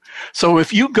do. So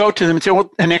if you go to them and say,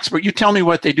 well, an expert, you tell me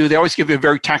what they do, they always give you a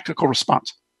very tactical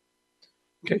response.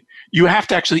 Okay. You have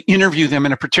to actually interview them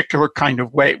in a particular kind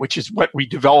of way, which is what we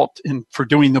developed for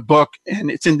doing the book.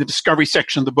 And it's in the discovery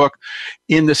section of the book.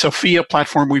 In the Sophia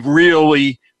platform, we've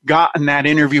really gotten that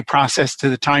interview process to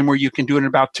the time where you can do it in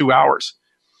about 2 hours.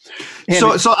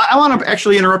 So I want to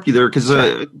actually interrupt you there because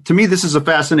to me this is a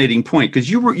fascinating point because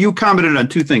you commented on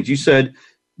two things. You said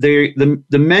the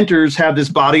mentors have this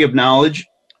body of knowledge,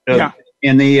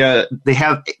 and they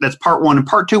have, that's part one, and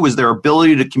part two was their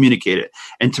ability to communicate it.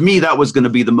 And to me that was going to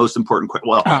be the most important question.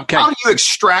 Well, how do you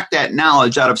extract that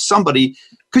knowledge out of somebody?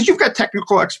 Because you've got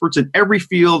technical experts in every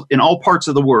field in all parts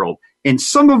of the world. And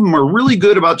some of them are really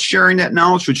good about sharing that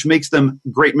knowledge, which makes them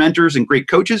great mentors and great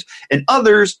coaches. And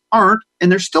others aren't,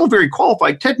 and they're still very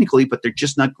qualified technically, but they're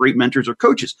just not great mentors or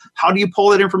coaches. How do you pull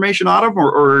that information out of them?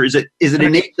 Or is it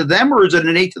innate to them, or is it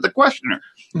innate to the questioner?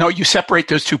 No, you separate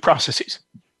those two processes.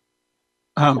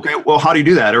 Okay, well, how do you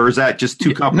do that? Or is that just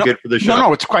too complicated for the show?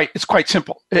 No, it's quite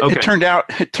simple. It turned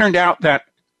out that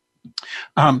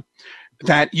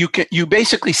that you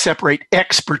basically separate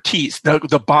expertise,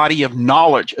 the body of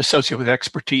knowledge associated with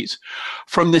expertise,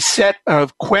 from the set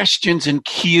of questions and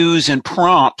cues and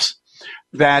prompts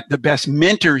that the best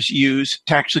mentors use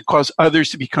to actually cause others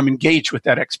to become engaged with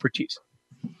that expertise.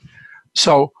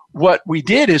 So what we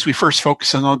did is we first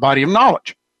focused on the body of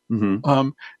knowledge. Mm-hmm.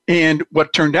 And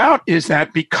what turned out is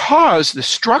that because the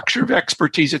structure of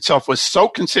expertise itself was so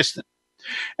consistent,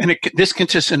 and this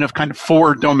consisted of kind of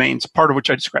 4 domains, part of which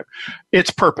I described. It's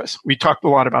purpose. We talked a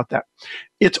lot about that.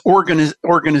 It's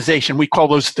organization. We call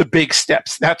those the big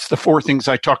steps. That's the 4 things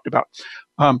I talked about.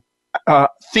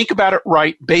 Think about it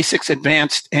right, basics,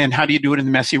 advanced, and how do you do it in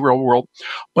the messy real world.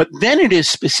 But then it is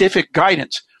specific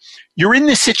guidance. You're in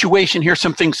this situation. Here's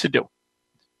some things to do.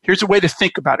 Here's a way to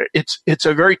think about it. It's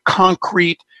a very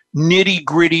concrete,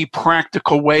 nitty-gritty,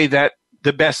 practical way that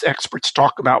the best experts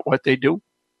talk about what they do.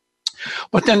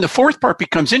 But then the 4th part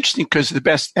becomes interesting because the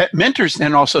best mentors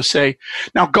then also say,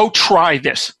 now go try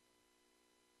this.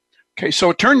 Okay, so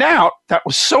it turned out that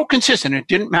was so consistent. It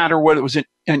didn't matter whether it was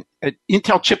an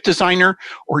Intel chip designer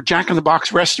or Jack in the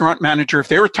Box restaurant manager. If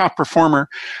they were a top performer,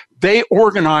 they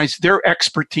organized their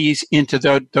expertise into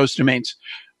those domains.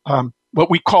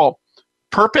 What we call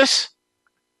purpose,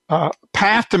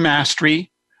 path to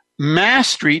mastery,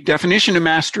 definition of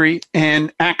mastery,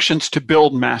 and actions to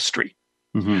build mastery.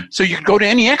 Mm-hmm. So you could go to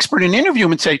any expert and interview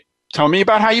them and say, tell me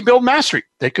about how you build mastery.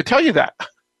 They could tell you that.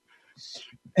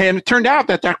 And it turned out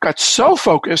that got so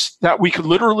focused that we could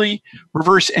literally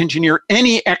reverse engineer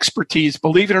any expertise,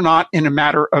 believe it or not, in a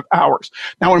matter of hours.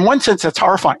 Now, in one sense, that's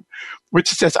horrifying, which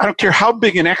says, I don't care how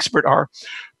big an expert are,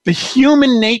 the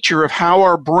human nature of how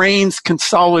our brains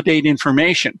consolidate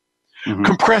information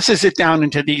compresses it down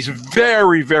into these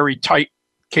very, very tight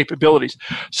capabilities.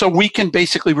 So we can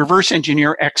basically reverse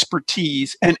engineer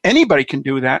expertise, and anybody can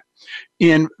do that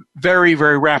in very,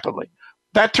 very rapidly.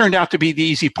 That turned out to be the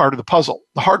easy part of the puzzle.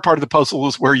 The hard part of the puzzle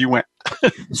is where you went.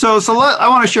 So I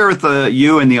want to share with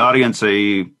you and the audience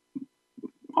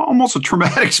almost a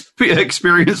traumatic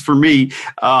experience for me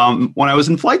when I was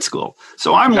in flight school.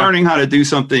 So I'm learning how to do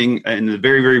something in the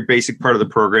very, very basic part of the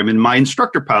program, and my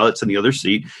instructor pilot's in the other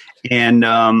seat. And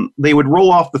they would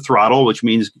roll off the throttle, which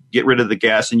means get rid of the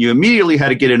gas, and you immediately had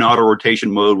to get in auto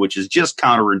rotation mode, which is just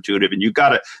counterintuitive. And you got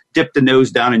to dip the nose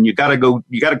down, and you got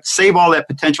to save all that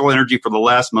potential energy for the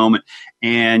last moment,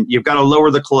 and you've got to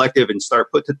lower the collective and start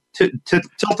tilt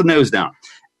the nose down.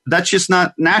 That's just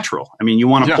not natural. I mean, you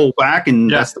want to pull back,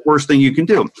 and that's the worst thing you can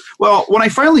do. Well, when I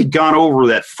finally got over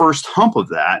that first hump of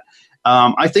that,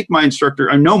 I think my instructor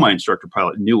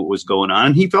pilot knew what was going on.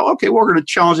 And he felt, okay, we're going to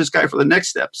challenge this guy for the next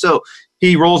step. So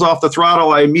he rolls off the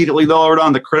throttle. I immediately lowered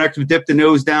on the corrective, dipped the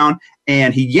nose down,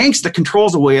 and he yanks the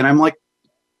controls away. And I'm like,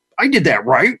 I did that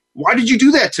right. Why did you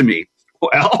do that to me?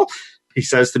 Well, he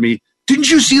says to me, didn't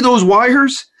you see those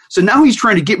wires? So now he's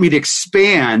trying to get me to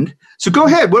expand. So go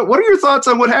ahead. What are your thoughts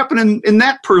on what happened in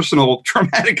that personal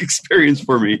traumatic experience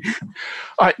for me?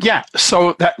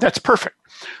 So that's perfect.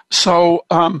 So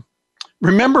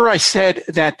remember I said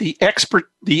that the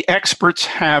experts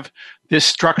have this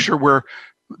structure where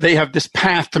they have this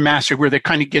path to mastery where they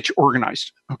kind of get you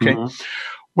organized. Okay. Mm-hmm.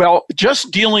 Well,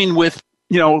 just dealing with,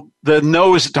 the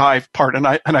nosedive part, and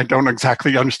I don't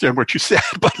exactly understand what you said,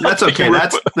 but that's okay.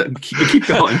 Keep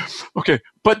going. Okay.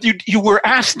 But you were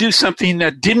asked to do something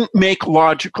that didn't make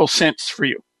logical sense for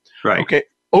you. Right. Okay.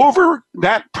 Over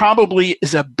that probably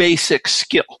is a basic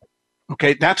skill.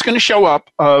 Okay, that's going to show up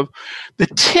of the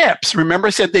tips. Remember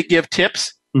I said they give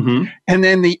tips? Mm-hmm. And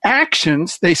then the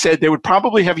actions, they said they would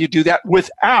probably have you do that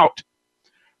without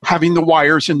having the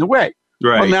wires in the way.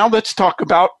 Right. Well, now let's talk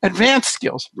about advanced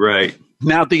skills. Right.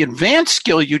 Now, the advanced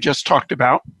skill you just talked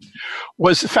about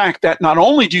was the fact that not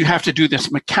only do you have to do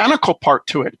this mechanical part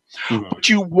to it, but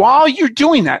while you're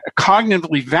doing that, a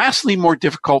cognitively vastly more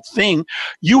difficult thing,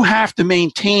 you have to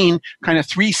maintain kind of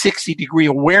 360-degree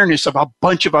awareness of a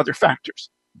bunch of other factors.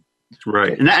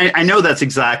 Right. And I know that's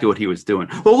exactly what he was doing.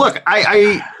 Well, look,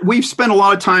 we've spent a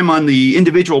lot of time on the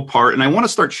individual part, and I want to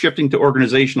start shifting to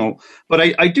organizational. But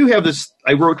I do have this,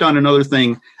 I wrote down another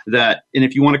thing that, and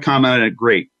if you want to comment on it,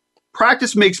 great.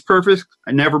 Practice makes perfect.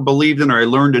 I never believed in, or I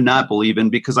learned to not believe in,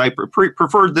 because I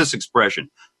preferred this expression.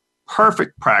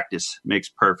 Perfect practice makes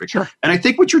perfect. Sure. And I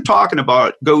think what you're talking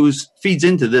about feeds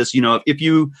into this. If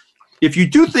you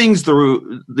do things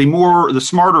through the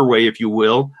smarter way, if you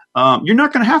will, you're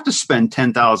not going to have to spend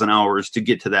 10,000 hours to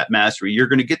get to that mastery. You're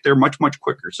going to get there much, much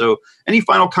quicker. So any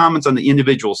final comments on the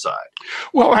individual side?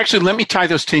 Well, actually, let me tie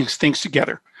those things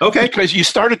together. Okay. Because you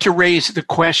started to raise the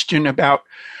question about,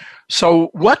 so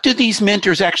what do these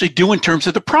mentors actually do in terms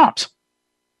of the prompts?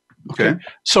 Okay.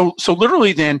 So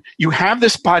literally then you have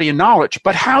this body of knowledge,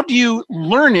 but how do you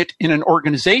learn it in an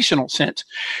organizational sense?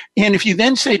 And if you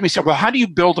then say to me, well, how do you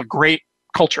build a great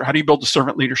culture? How do you build a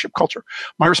servant leadership culture?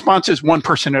 My response is one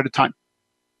person at a time.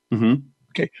 Mm-hmm.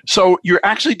 Okay. So you're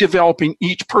actually developing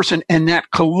each person, and that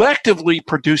collectively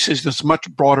produces this much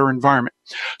broader environment.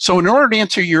 So in order to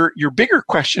answer your bigger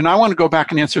question, I want to go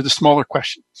back and answer the smaller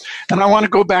question. And I want to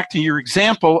go back to your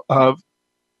example of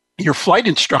your flight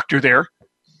instructor there,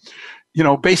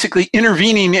 basically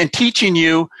intervening and teaching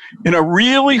you in a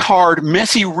really hard,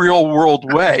 messy, real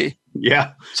world way.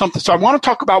 Yeah. So I want to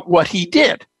talk about what he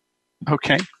did.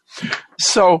 Okay.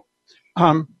 So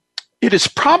it is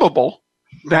probable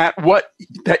that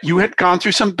you had gone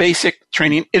through some basic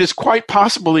training. It is quite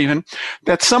possible even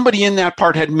that somebody in that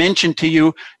part had mentioned to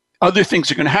you other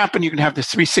things are going to happen. You can have this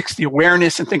 360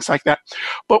 awareness and things like that.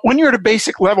 But when you're at a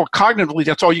basic level, cognitively,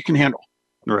 that's all you can handle.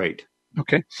 Right.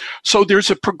 Okay. So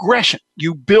there's a progression.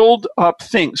 You build up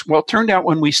things. Well, it turned out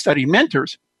when we studied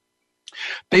mentors,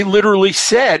 they literally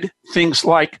said things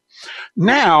like,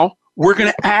 now we're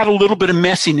going to add a little bit of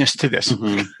messiness to this.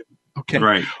 Mm-hmm. Okay.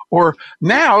 Right. Or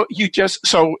now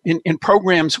so in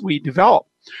programs we develop,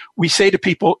 we say to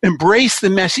people, embrace the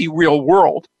messy real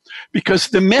world, because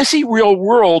the messy real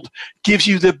world gives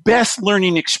you the best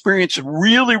learning experience,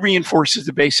 really reinforces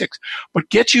the basics, but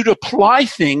gets you to apply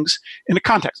things in a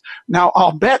context. Now,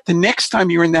 I'll bet the next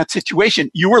time you're in that situation,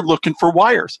 you were looking for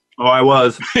wires. Oh, I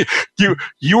was.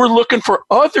 You were looking for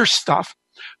other stuff.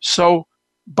 So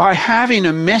by having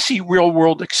a messy real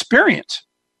world experience,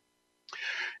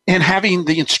 and having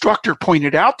the instructor point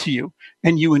it out to you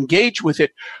and you engage with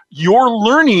it, your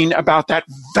learning about that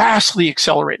vastly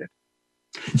accelerated.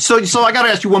 So I got to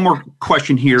ask you one more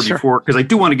question here before, because I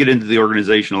do want to get into the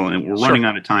organizational, and we're running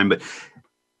out of time. But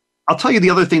I'll tell you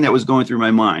the other thing that was going through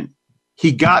my mind.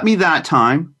 He got me that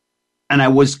time, and I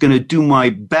was going to do my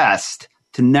best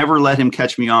to never let him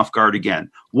catch me off guard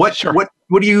again. What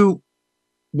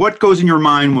goes in your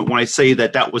mind when I say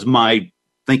that was my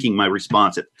thinking, my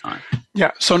response at the time?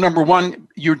 Yeah. So number one,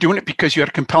 you're doing it because you had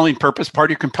a compelling purpose. Part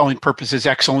of your compelling purpose is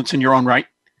excellence in your own right,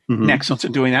 and excellence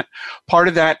in doing that. Part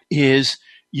of that is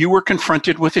you were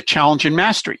confronted with a challenge in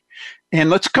mastery. And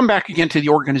let's come back again to the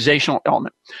organizational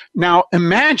element. Now,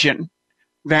 imagine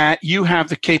that you have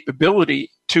the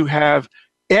capability to have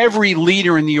every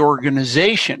leader in the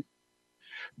organization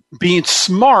being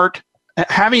smart,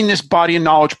 having this body of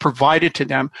knowledge provided to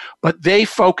them, but they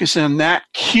focus on that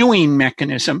cueing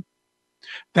mechanism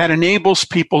that enables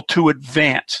people to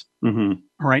advance. All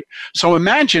right. So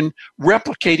imagine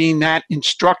replicating that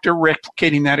instructor,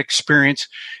 replicating that experience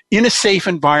in a safe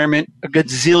environment a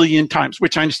gazillion times,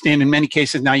 which I understand in many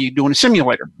cases now you do in a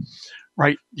simulator,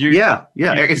 right?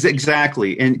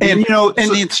 Exactly. And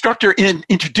the instructor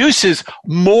introduces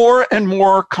more and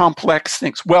more complex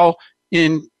things. Well,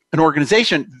 in an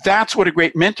organization, that's what a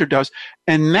great mentor does.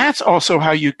 And that's also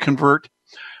how you convert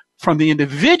from the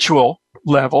individual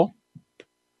level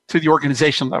to the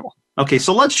organization level. Okay,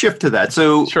 so let's shift to that.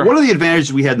 So One of the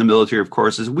advantages we had in the military, of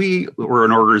course, is we were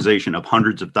an organization of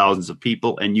hundreds of thousands of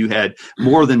people, and you had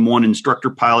more than one instructor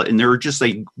pilot, and there were just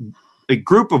a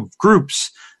group of groups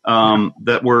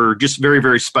that were just very,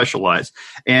 very specialized.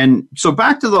 And so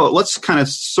let's kind of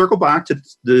circle back to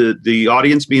the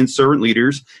audience being servant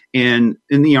leaders. And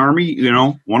in the Army,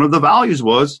 one of the values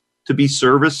was to be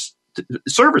service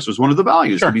was one of the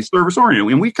values, to be service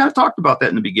oriented. And we kind of talked about that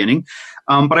in the beginning.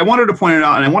 But I wanted to point it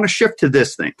out, and I want to shift to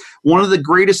this thing. One of the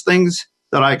greatest things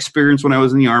that I experienced when I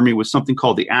was in the Army was something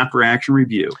called the after action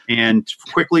review. And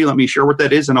quickly, let me share what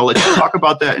that is, and I'll let you talk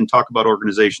about that and talk about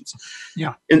organizations.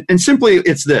 Yeah. And simply,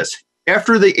 it's this.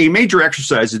 After a major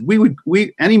exercise,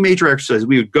 any major exercise,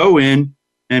 we would go in,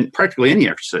 and practically any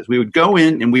exercise, we would go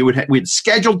in and we'd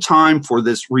scheduled time for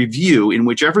this review in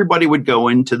which everybody would go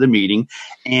into the meeting.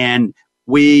 And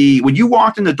when you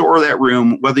walked in the door of that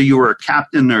room, whether you were a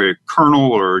captain or a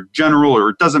colonel or a general, or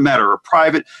it doesn't matter, or a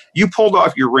private, you pulled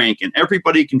off your rank and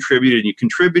everybody contributed, and you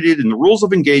contributed in the rules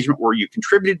of engagement where you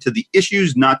contributed to the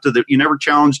issues, you never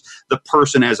challenged the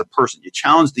person as a person. You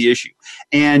challenged the issue.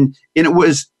 And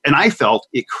I felt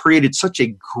it created such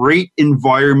a great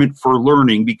environment for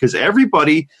learning because it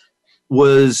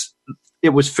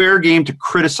was fair game to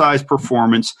criticize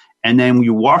performance. And then when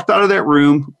you walked out of that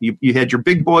room, you had your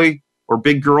big boy or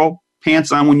big girl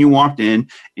pants on when you walked in,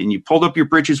 and you pulled up your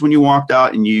britches when you walked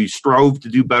out, and you strove to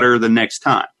do better the next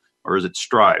time. Or is it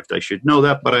strived? I should know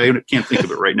that, but I can't think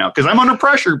of it right now because I'm under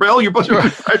pressure, Bill. You're both under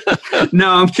pressure. No,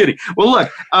 I'm kidding. Well,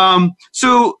 look,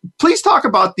 so please talk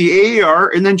about the AAR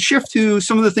and then shift to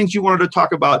some of the things you wanted to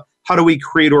talk about. How do we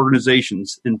create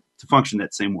organizations and to function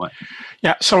that same way?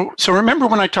 Yeah. So remember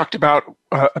when I talked about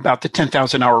the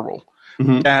 10,000 hour rule,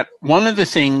 that one of the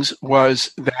things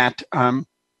was that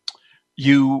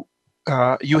you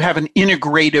have an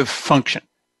integrative function.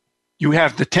 You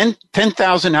have the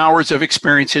 10,000 hours of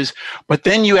experiences, but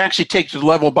then you actually take to the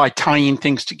level by tying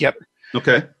things together.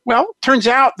 Okay. Well, turns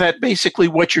out that basically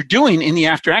what you're doing in the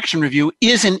after action review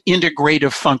is an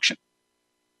integrative function.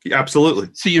 Yeah, absolutely.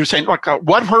 So you're saying, like,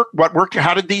 what worked,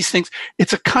 how did these things?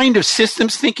 It's a kind of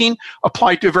systems thinking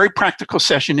applied to a very practical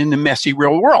session in the messy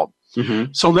real world.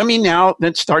 So let me now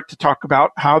then start to talk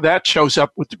about how that shows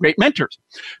up with the great mentors.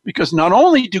 Because not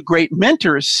only do great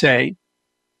mentors say,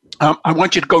 I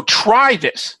want you to go try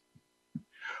this,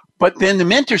 but then the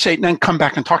mentors say, then come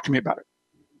back and talk to me about it.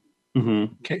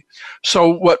 Okay. So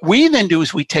what we then do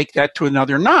is we take that to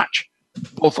another notch,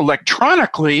 both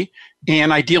electronically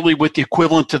and ideally with the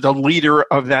equivalent to the leader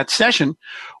of that session.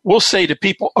 We'll say to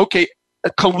people, okay,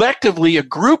 collectively, a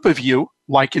group of you,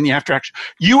 like in the after action,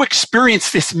 you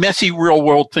experience this messy real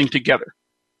world thing together.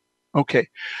 Okay.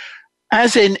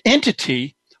 As an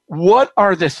entity, what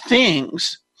are the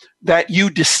things that you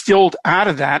distilled out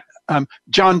of that?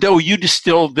 John Doe, you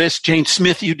distilled this. Jane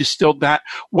Smith, you distilled that.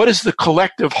 What is the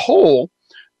collective whole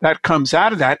that comes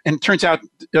out of that? And it turns out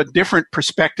different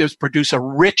perspectives produce a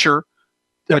richer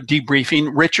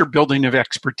debriefing, richer building of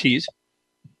expertise.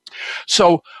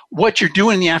 So what you're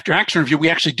doing in the after action review, we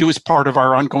actually do as part of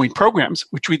our ongoing programs,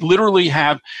 which we literally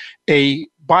have a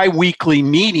bi-weekly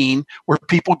meeting where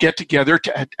people get together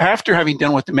to, after having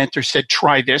done what the mentor said,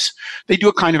 try this, they do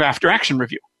a kind of after action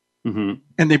review. And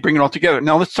they bring it all together.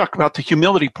 Now let's talk about the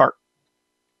humility part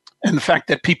and the fact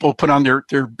that people put on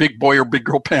their big boy or big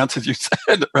girl pants, as you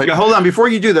said. Right? Yeah, hold on. Before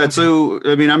you do that, so,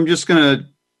 I'm just going to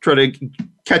try to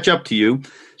catch up to you.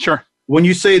 Sure. When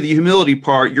you say the humility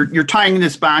part, you're tying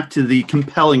this back to the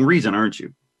compelling reason, aren't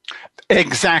you?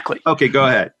 Exactly. Okay, go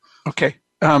ahead. Okay.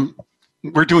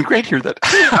 We're doing great here then.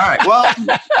 All right. Well,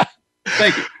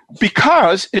 thank you.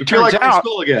 Because it turns out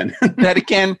again. that,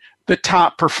 again, the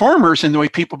top performers and the way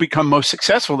people become most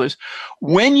successful is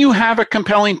when you have a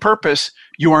compelling purpose,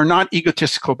 you are not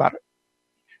egotistical about it.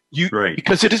 Right.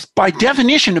 Because it is by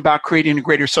definition about creating a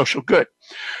greater social good.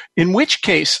 In which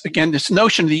case, again, this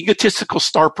notion of the egotistical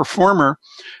star performer,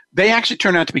 they actually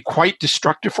turn out to be quite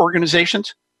destructive for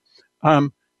organizations.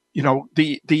 The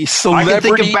celebrity. I can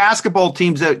think of basketball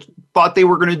teams that thought they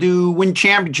were going to win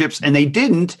championships, and they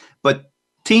didn't. But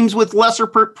teams with lesser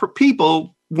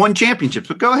people won championships.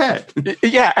 But go ahead.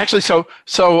 Yeah, actually,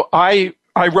 so I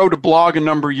wrote a blog a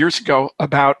number of years ago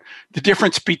about the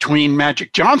difference between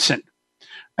Magic Johnson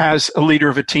as a leader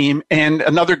of a team and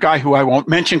another guy who I won't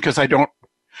mention because I don't.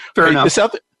 Fair enough.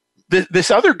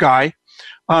 This other guy,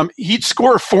 he'd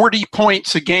score 40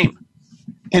 points a game,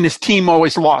 and his team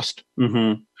always lost.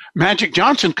 Mm-hmm. Magic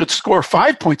Johnson could score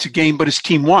 5 points a game, but his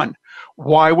team won.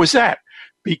 Why was that?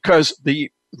 Because the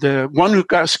one who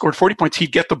scored 40 points,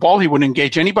 he'd get the ball. He wouldn't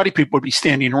engage anybody. People would be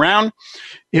standing around.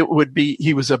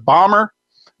 He was a bomber.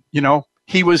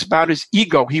 He was about his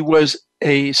ego. He was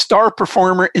a star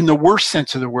performer in the worst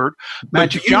sense of the word.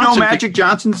 Magic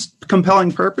Johnson's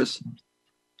compelling purpose?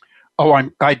 Oh,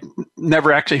 I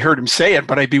never actually heard him say it,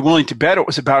 but I'd be willing to bet it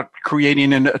was about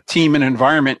creating a team and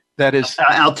environment that is.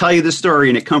 I'll tell you the story,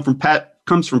 and it comes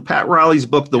from Pat Riley's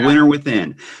book, The Winner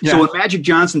Within. Yeah. So when Magic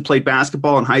Johnson played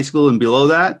basketball in high school and below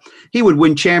that, he would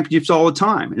win championships all the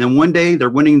time. And then one day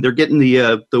they're getting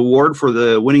the award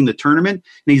for winning the tournament,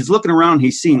 and he's looking around,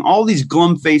 he's seeing all these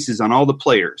glum faces on all the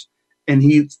players, and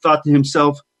he thought to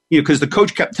himself, because the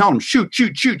coach kept telling him, shoot,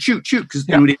 because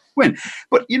then he'd win.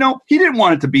 But, he didn't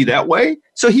want it to be that way.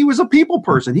 So he was a people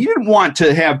person. He didn't want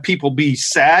to have people be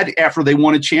sad after they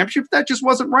won a championship. That just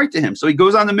wasn't right to him. So he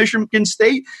goes on to Michigan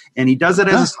State, and he does it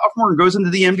as a sophomore and goes into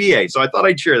the NBA. So I thought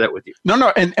I'd share that with you.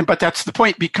 No, but that's the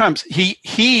point becomes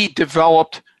he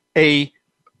developed a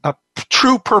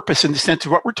true purpose in the sense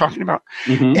of what we're talking about.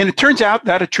 Mm-hmm. And it turns out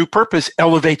that a true purpose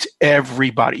elevates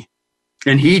everybody.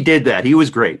 And he did that. He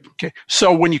was great. Okay.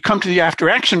 So when you come to the after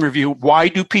action review, why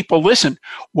do people listen?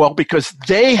 Well, because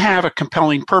they have a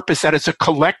compelling purpose that is a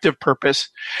collective purpose,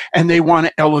 and they want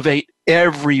to elevate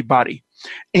everybody.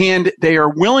 And they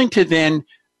are willing to then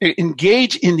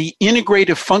engage in the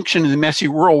integrative function in the messy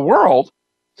real world.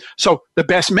 So the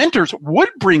best mentors would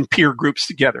bring peer groups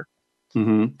together.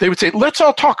 Mm-hmm. They would say, let's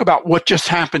all talk about what just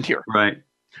happened here. Right.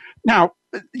 Now,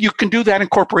 you can do that in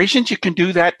corporations. You can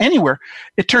do that anywhere.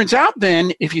 It turns out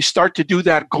then, if you start to do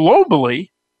that globally,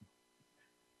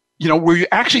 where you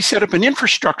actually set up an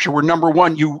infrastructure where, number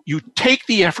one, you take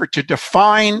the effort to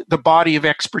define the body of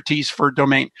expertise for a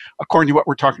domain, according to what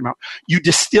we're talking about. You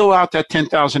distill out that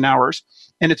 10,000 hours,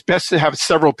 and it's best to have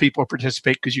several people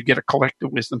participate because you get a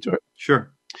collective wisdom to it.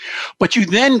 Sure. But you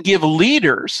then give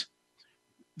leaders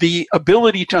the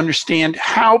ability to understand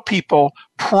how people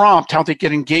prompt, how they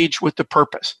get engaged with the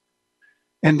purpose.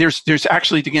 And there's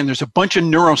actually, again, there's a bunch of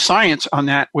neuroscience on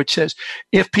that, which says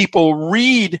if people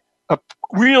read a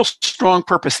real strong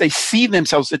purpose, they see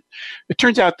themselves. It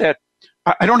turns out that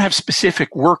I don't have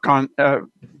specific work on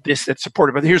this that's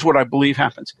supported, but here's what I believe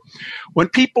happens. When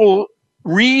people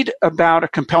read about a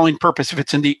compelling purpose, if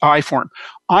it's in the I form,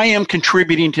 I am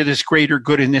contributing to this greater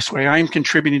good in this way. I am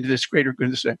contributing to this greater good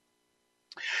in this way.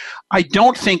 I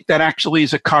don't think that actually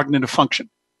is a cognitive function.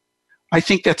 I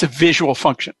think that's a visual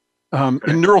function.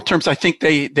 In neural terms, I think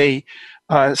they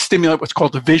stimulate what's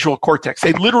called the visual cortex.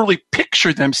 They literally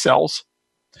picture themselves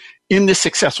in this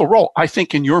successful role. I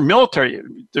think in your military,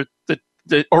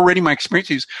 already my experience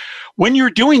is when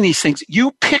you're doing these things,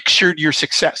 you pictured your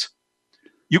success.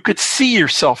 You could see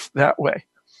yourself that way.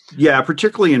 Yeah,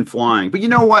 particularly in flying. But you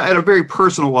know what? At a very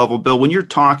personal level, Bill, when you're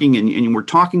talking and we're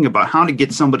talking about how to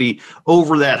get somebody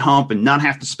over that hump and not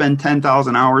have to spend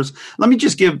 10,000 hours, let me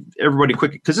just give everybody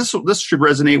quick, because this should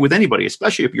resonate with anybody,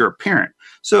 especially if you're a parent.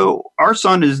 So our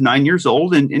son is 9 years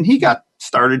old, and he got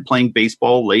started playing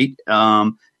baseball late.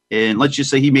 And let's just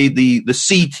say he made the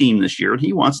C team this year, and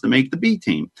he wants to make the B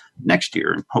team next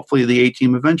year, and hopefully the A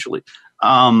team eventually.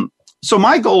 So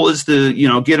my goal is to,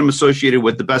 get him associated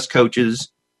with the best coaches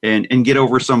and get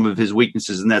over some of his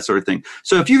weaknesses and that sort of thing.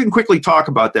 So if you can quickly talk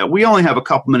about that. We only have a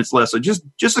couple minutes left, so just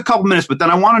a couple minutes, but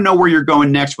then I want to know where you're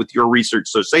going next with your research.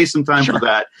 So save some time for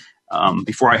that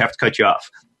before I have to cut you off.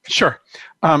 Sure.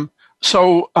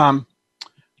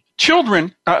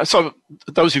 Children, so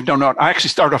those who don't know, I actually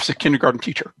started off as a kindergarten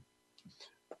teacher.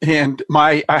 And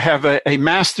I have a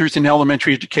master's in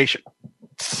elementary education.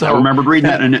 So, I remember reading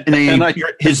that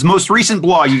in his most recent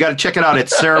blog. You got to check it out at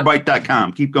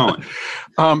sarahbite.com. Keep going.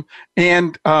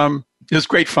 It was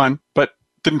great fun, but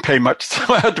didn't pay much,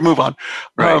 so I had to move on.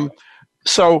 Right.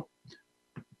 So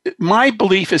my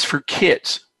belief is for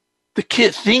kids, the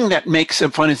kid thing that makes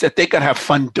them fun is that they got to have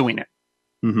fun doing it.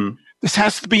 Mm-hmm. This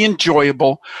has to be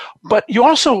enjoyable. But you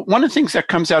also, one of the things that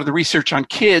comes out of the research on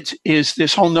kids is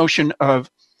this whole notion of,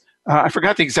 I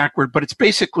forgot the exact word, but it's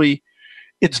basically,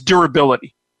 it's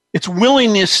durability. It's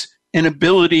willingness and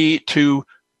ability to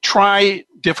try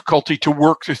difficulty, to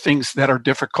work through things that are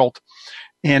difficult,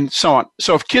 and so on.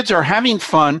 So if kids are having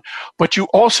fun, but you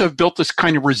also have built this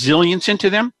kind of resilience into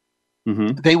them,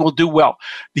 Mm-hmm. they will do well.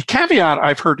 The caveat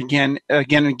I've heard again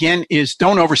and again is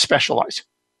don't over specialize,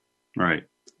 Right.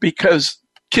 because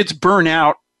kids burn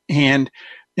out, and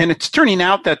it's turning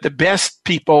out that the best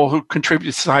people who contribute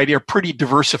to society are pretty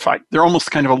diversified. They're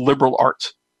almost kind of a liberal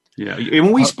arts. Yeah. And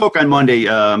when we spoke on Monday,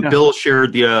 Bill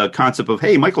shared the concept of,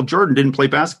 hey, Michael Jordan didn't play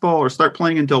basketball or start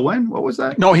playing until when? What was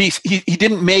that? No, he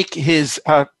didn't make his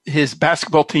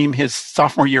basketball team his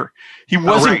sophomore year. He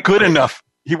wasn't good enough.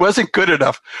 He wasn't good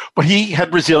enough, but he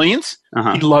had resilience.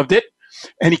 Uh-huh. He loved it,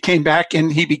 and he came back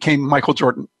and he became Michael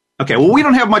Jordan. Okay, well, we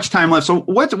don't have much time left. So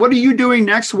what are you doing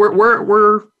next?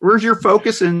 Where's your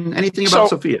focus and anything about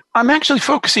Sophia? I'm actually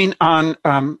focusing on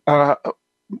what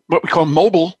we call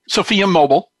mobile, Sophia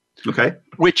Mobile. Okay.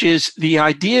 Which is the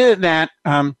idea that,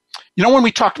 when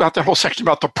we talked about that whole section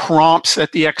about the prompts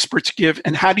that the experts give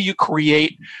and how do you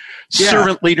create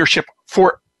servant leadership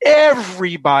for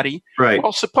everybody. Right.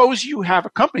 Well, suppose you have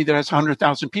a company that has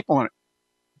 100,000 people in it.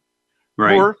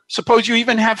 Right. Or suppose you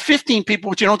even have 15 people,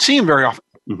 but you don't see them very often.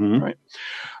 Mm-hmm. Right.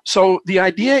 So the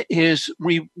idea is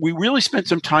we really spent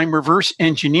some time reverse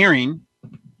engineering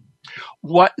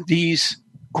what these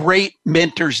great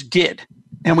mentors did.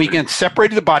 And we again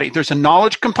separated the body. There's a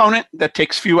knowledge component that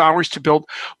takes a few hours to build,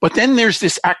 but then there's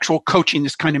this actual coaching,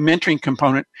 this kind of mentoring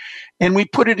component, and we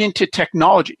put it into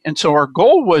technology. And so our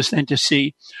goal was then to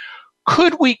see,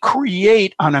 could we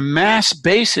create on a mass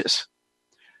basis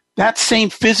that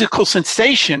same physical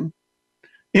sensation,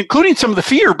 including some of the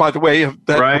fear, by the way, of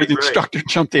that where the instructor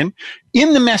jumped in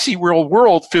the messy real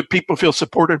world, for people feel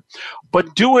supported,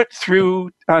 but do it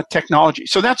through technology.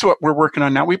 So that's what we're working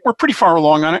on now. We're pretty far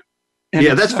along on it.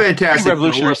 And that's fantastic.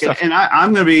 Revolutionary stuff. And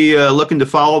I'm going to be looking to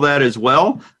follow that as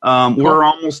well. Cool. We're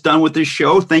almost done with this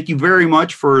show. Thank you very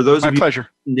much for those of you pleasure.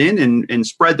 Who tuned in and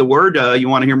spread the word. You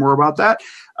want to hear more about that?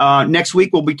 Next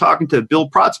week, we'll be talking to Bill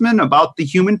Protzman about the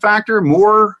human factor,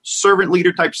 more servant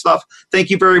leader type stuff. Thank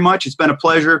you very much. It's been a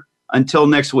pleasure. Until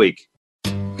next week.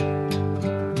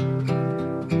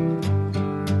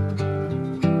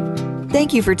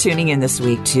 Thank you for tuning in this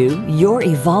week to Your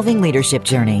Evolving Leadership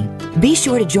Journey. Be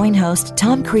sure to join host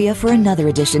Tom Crea for another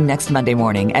edition next Monday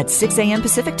morning at 6 a.m.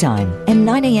 Pacific Time and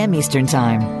 9 a.m. Eastern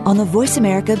Time on the Voice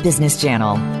America Business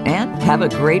Channel. And have a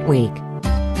great week.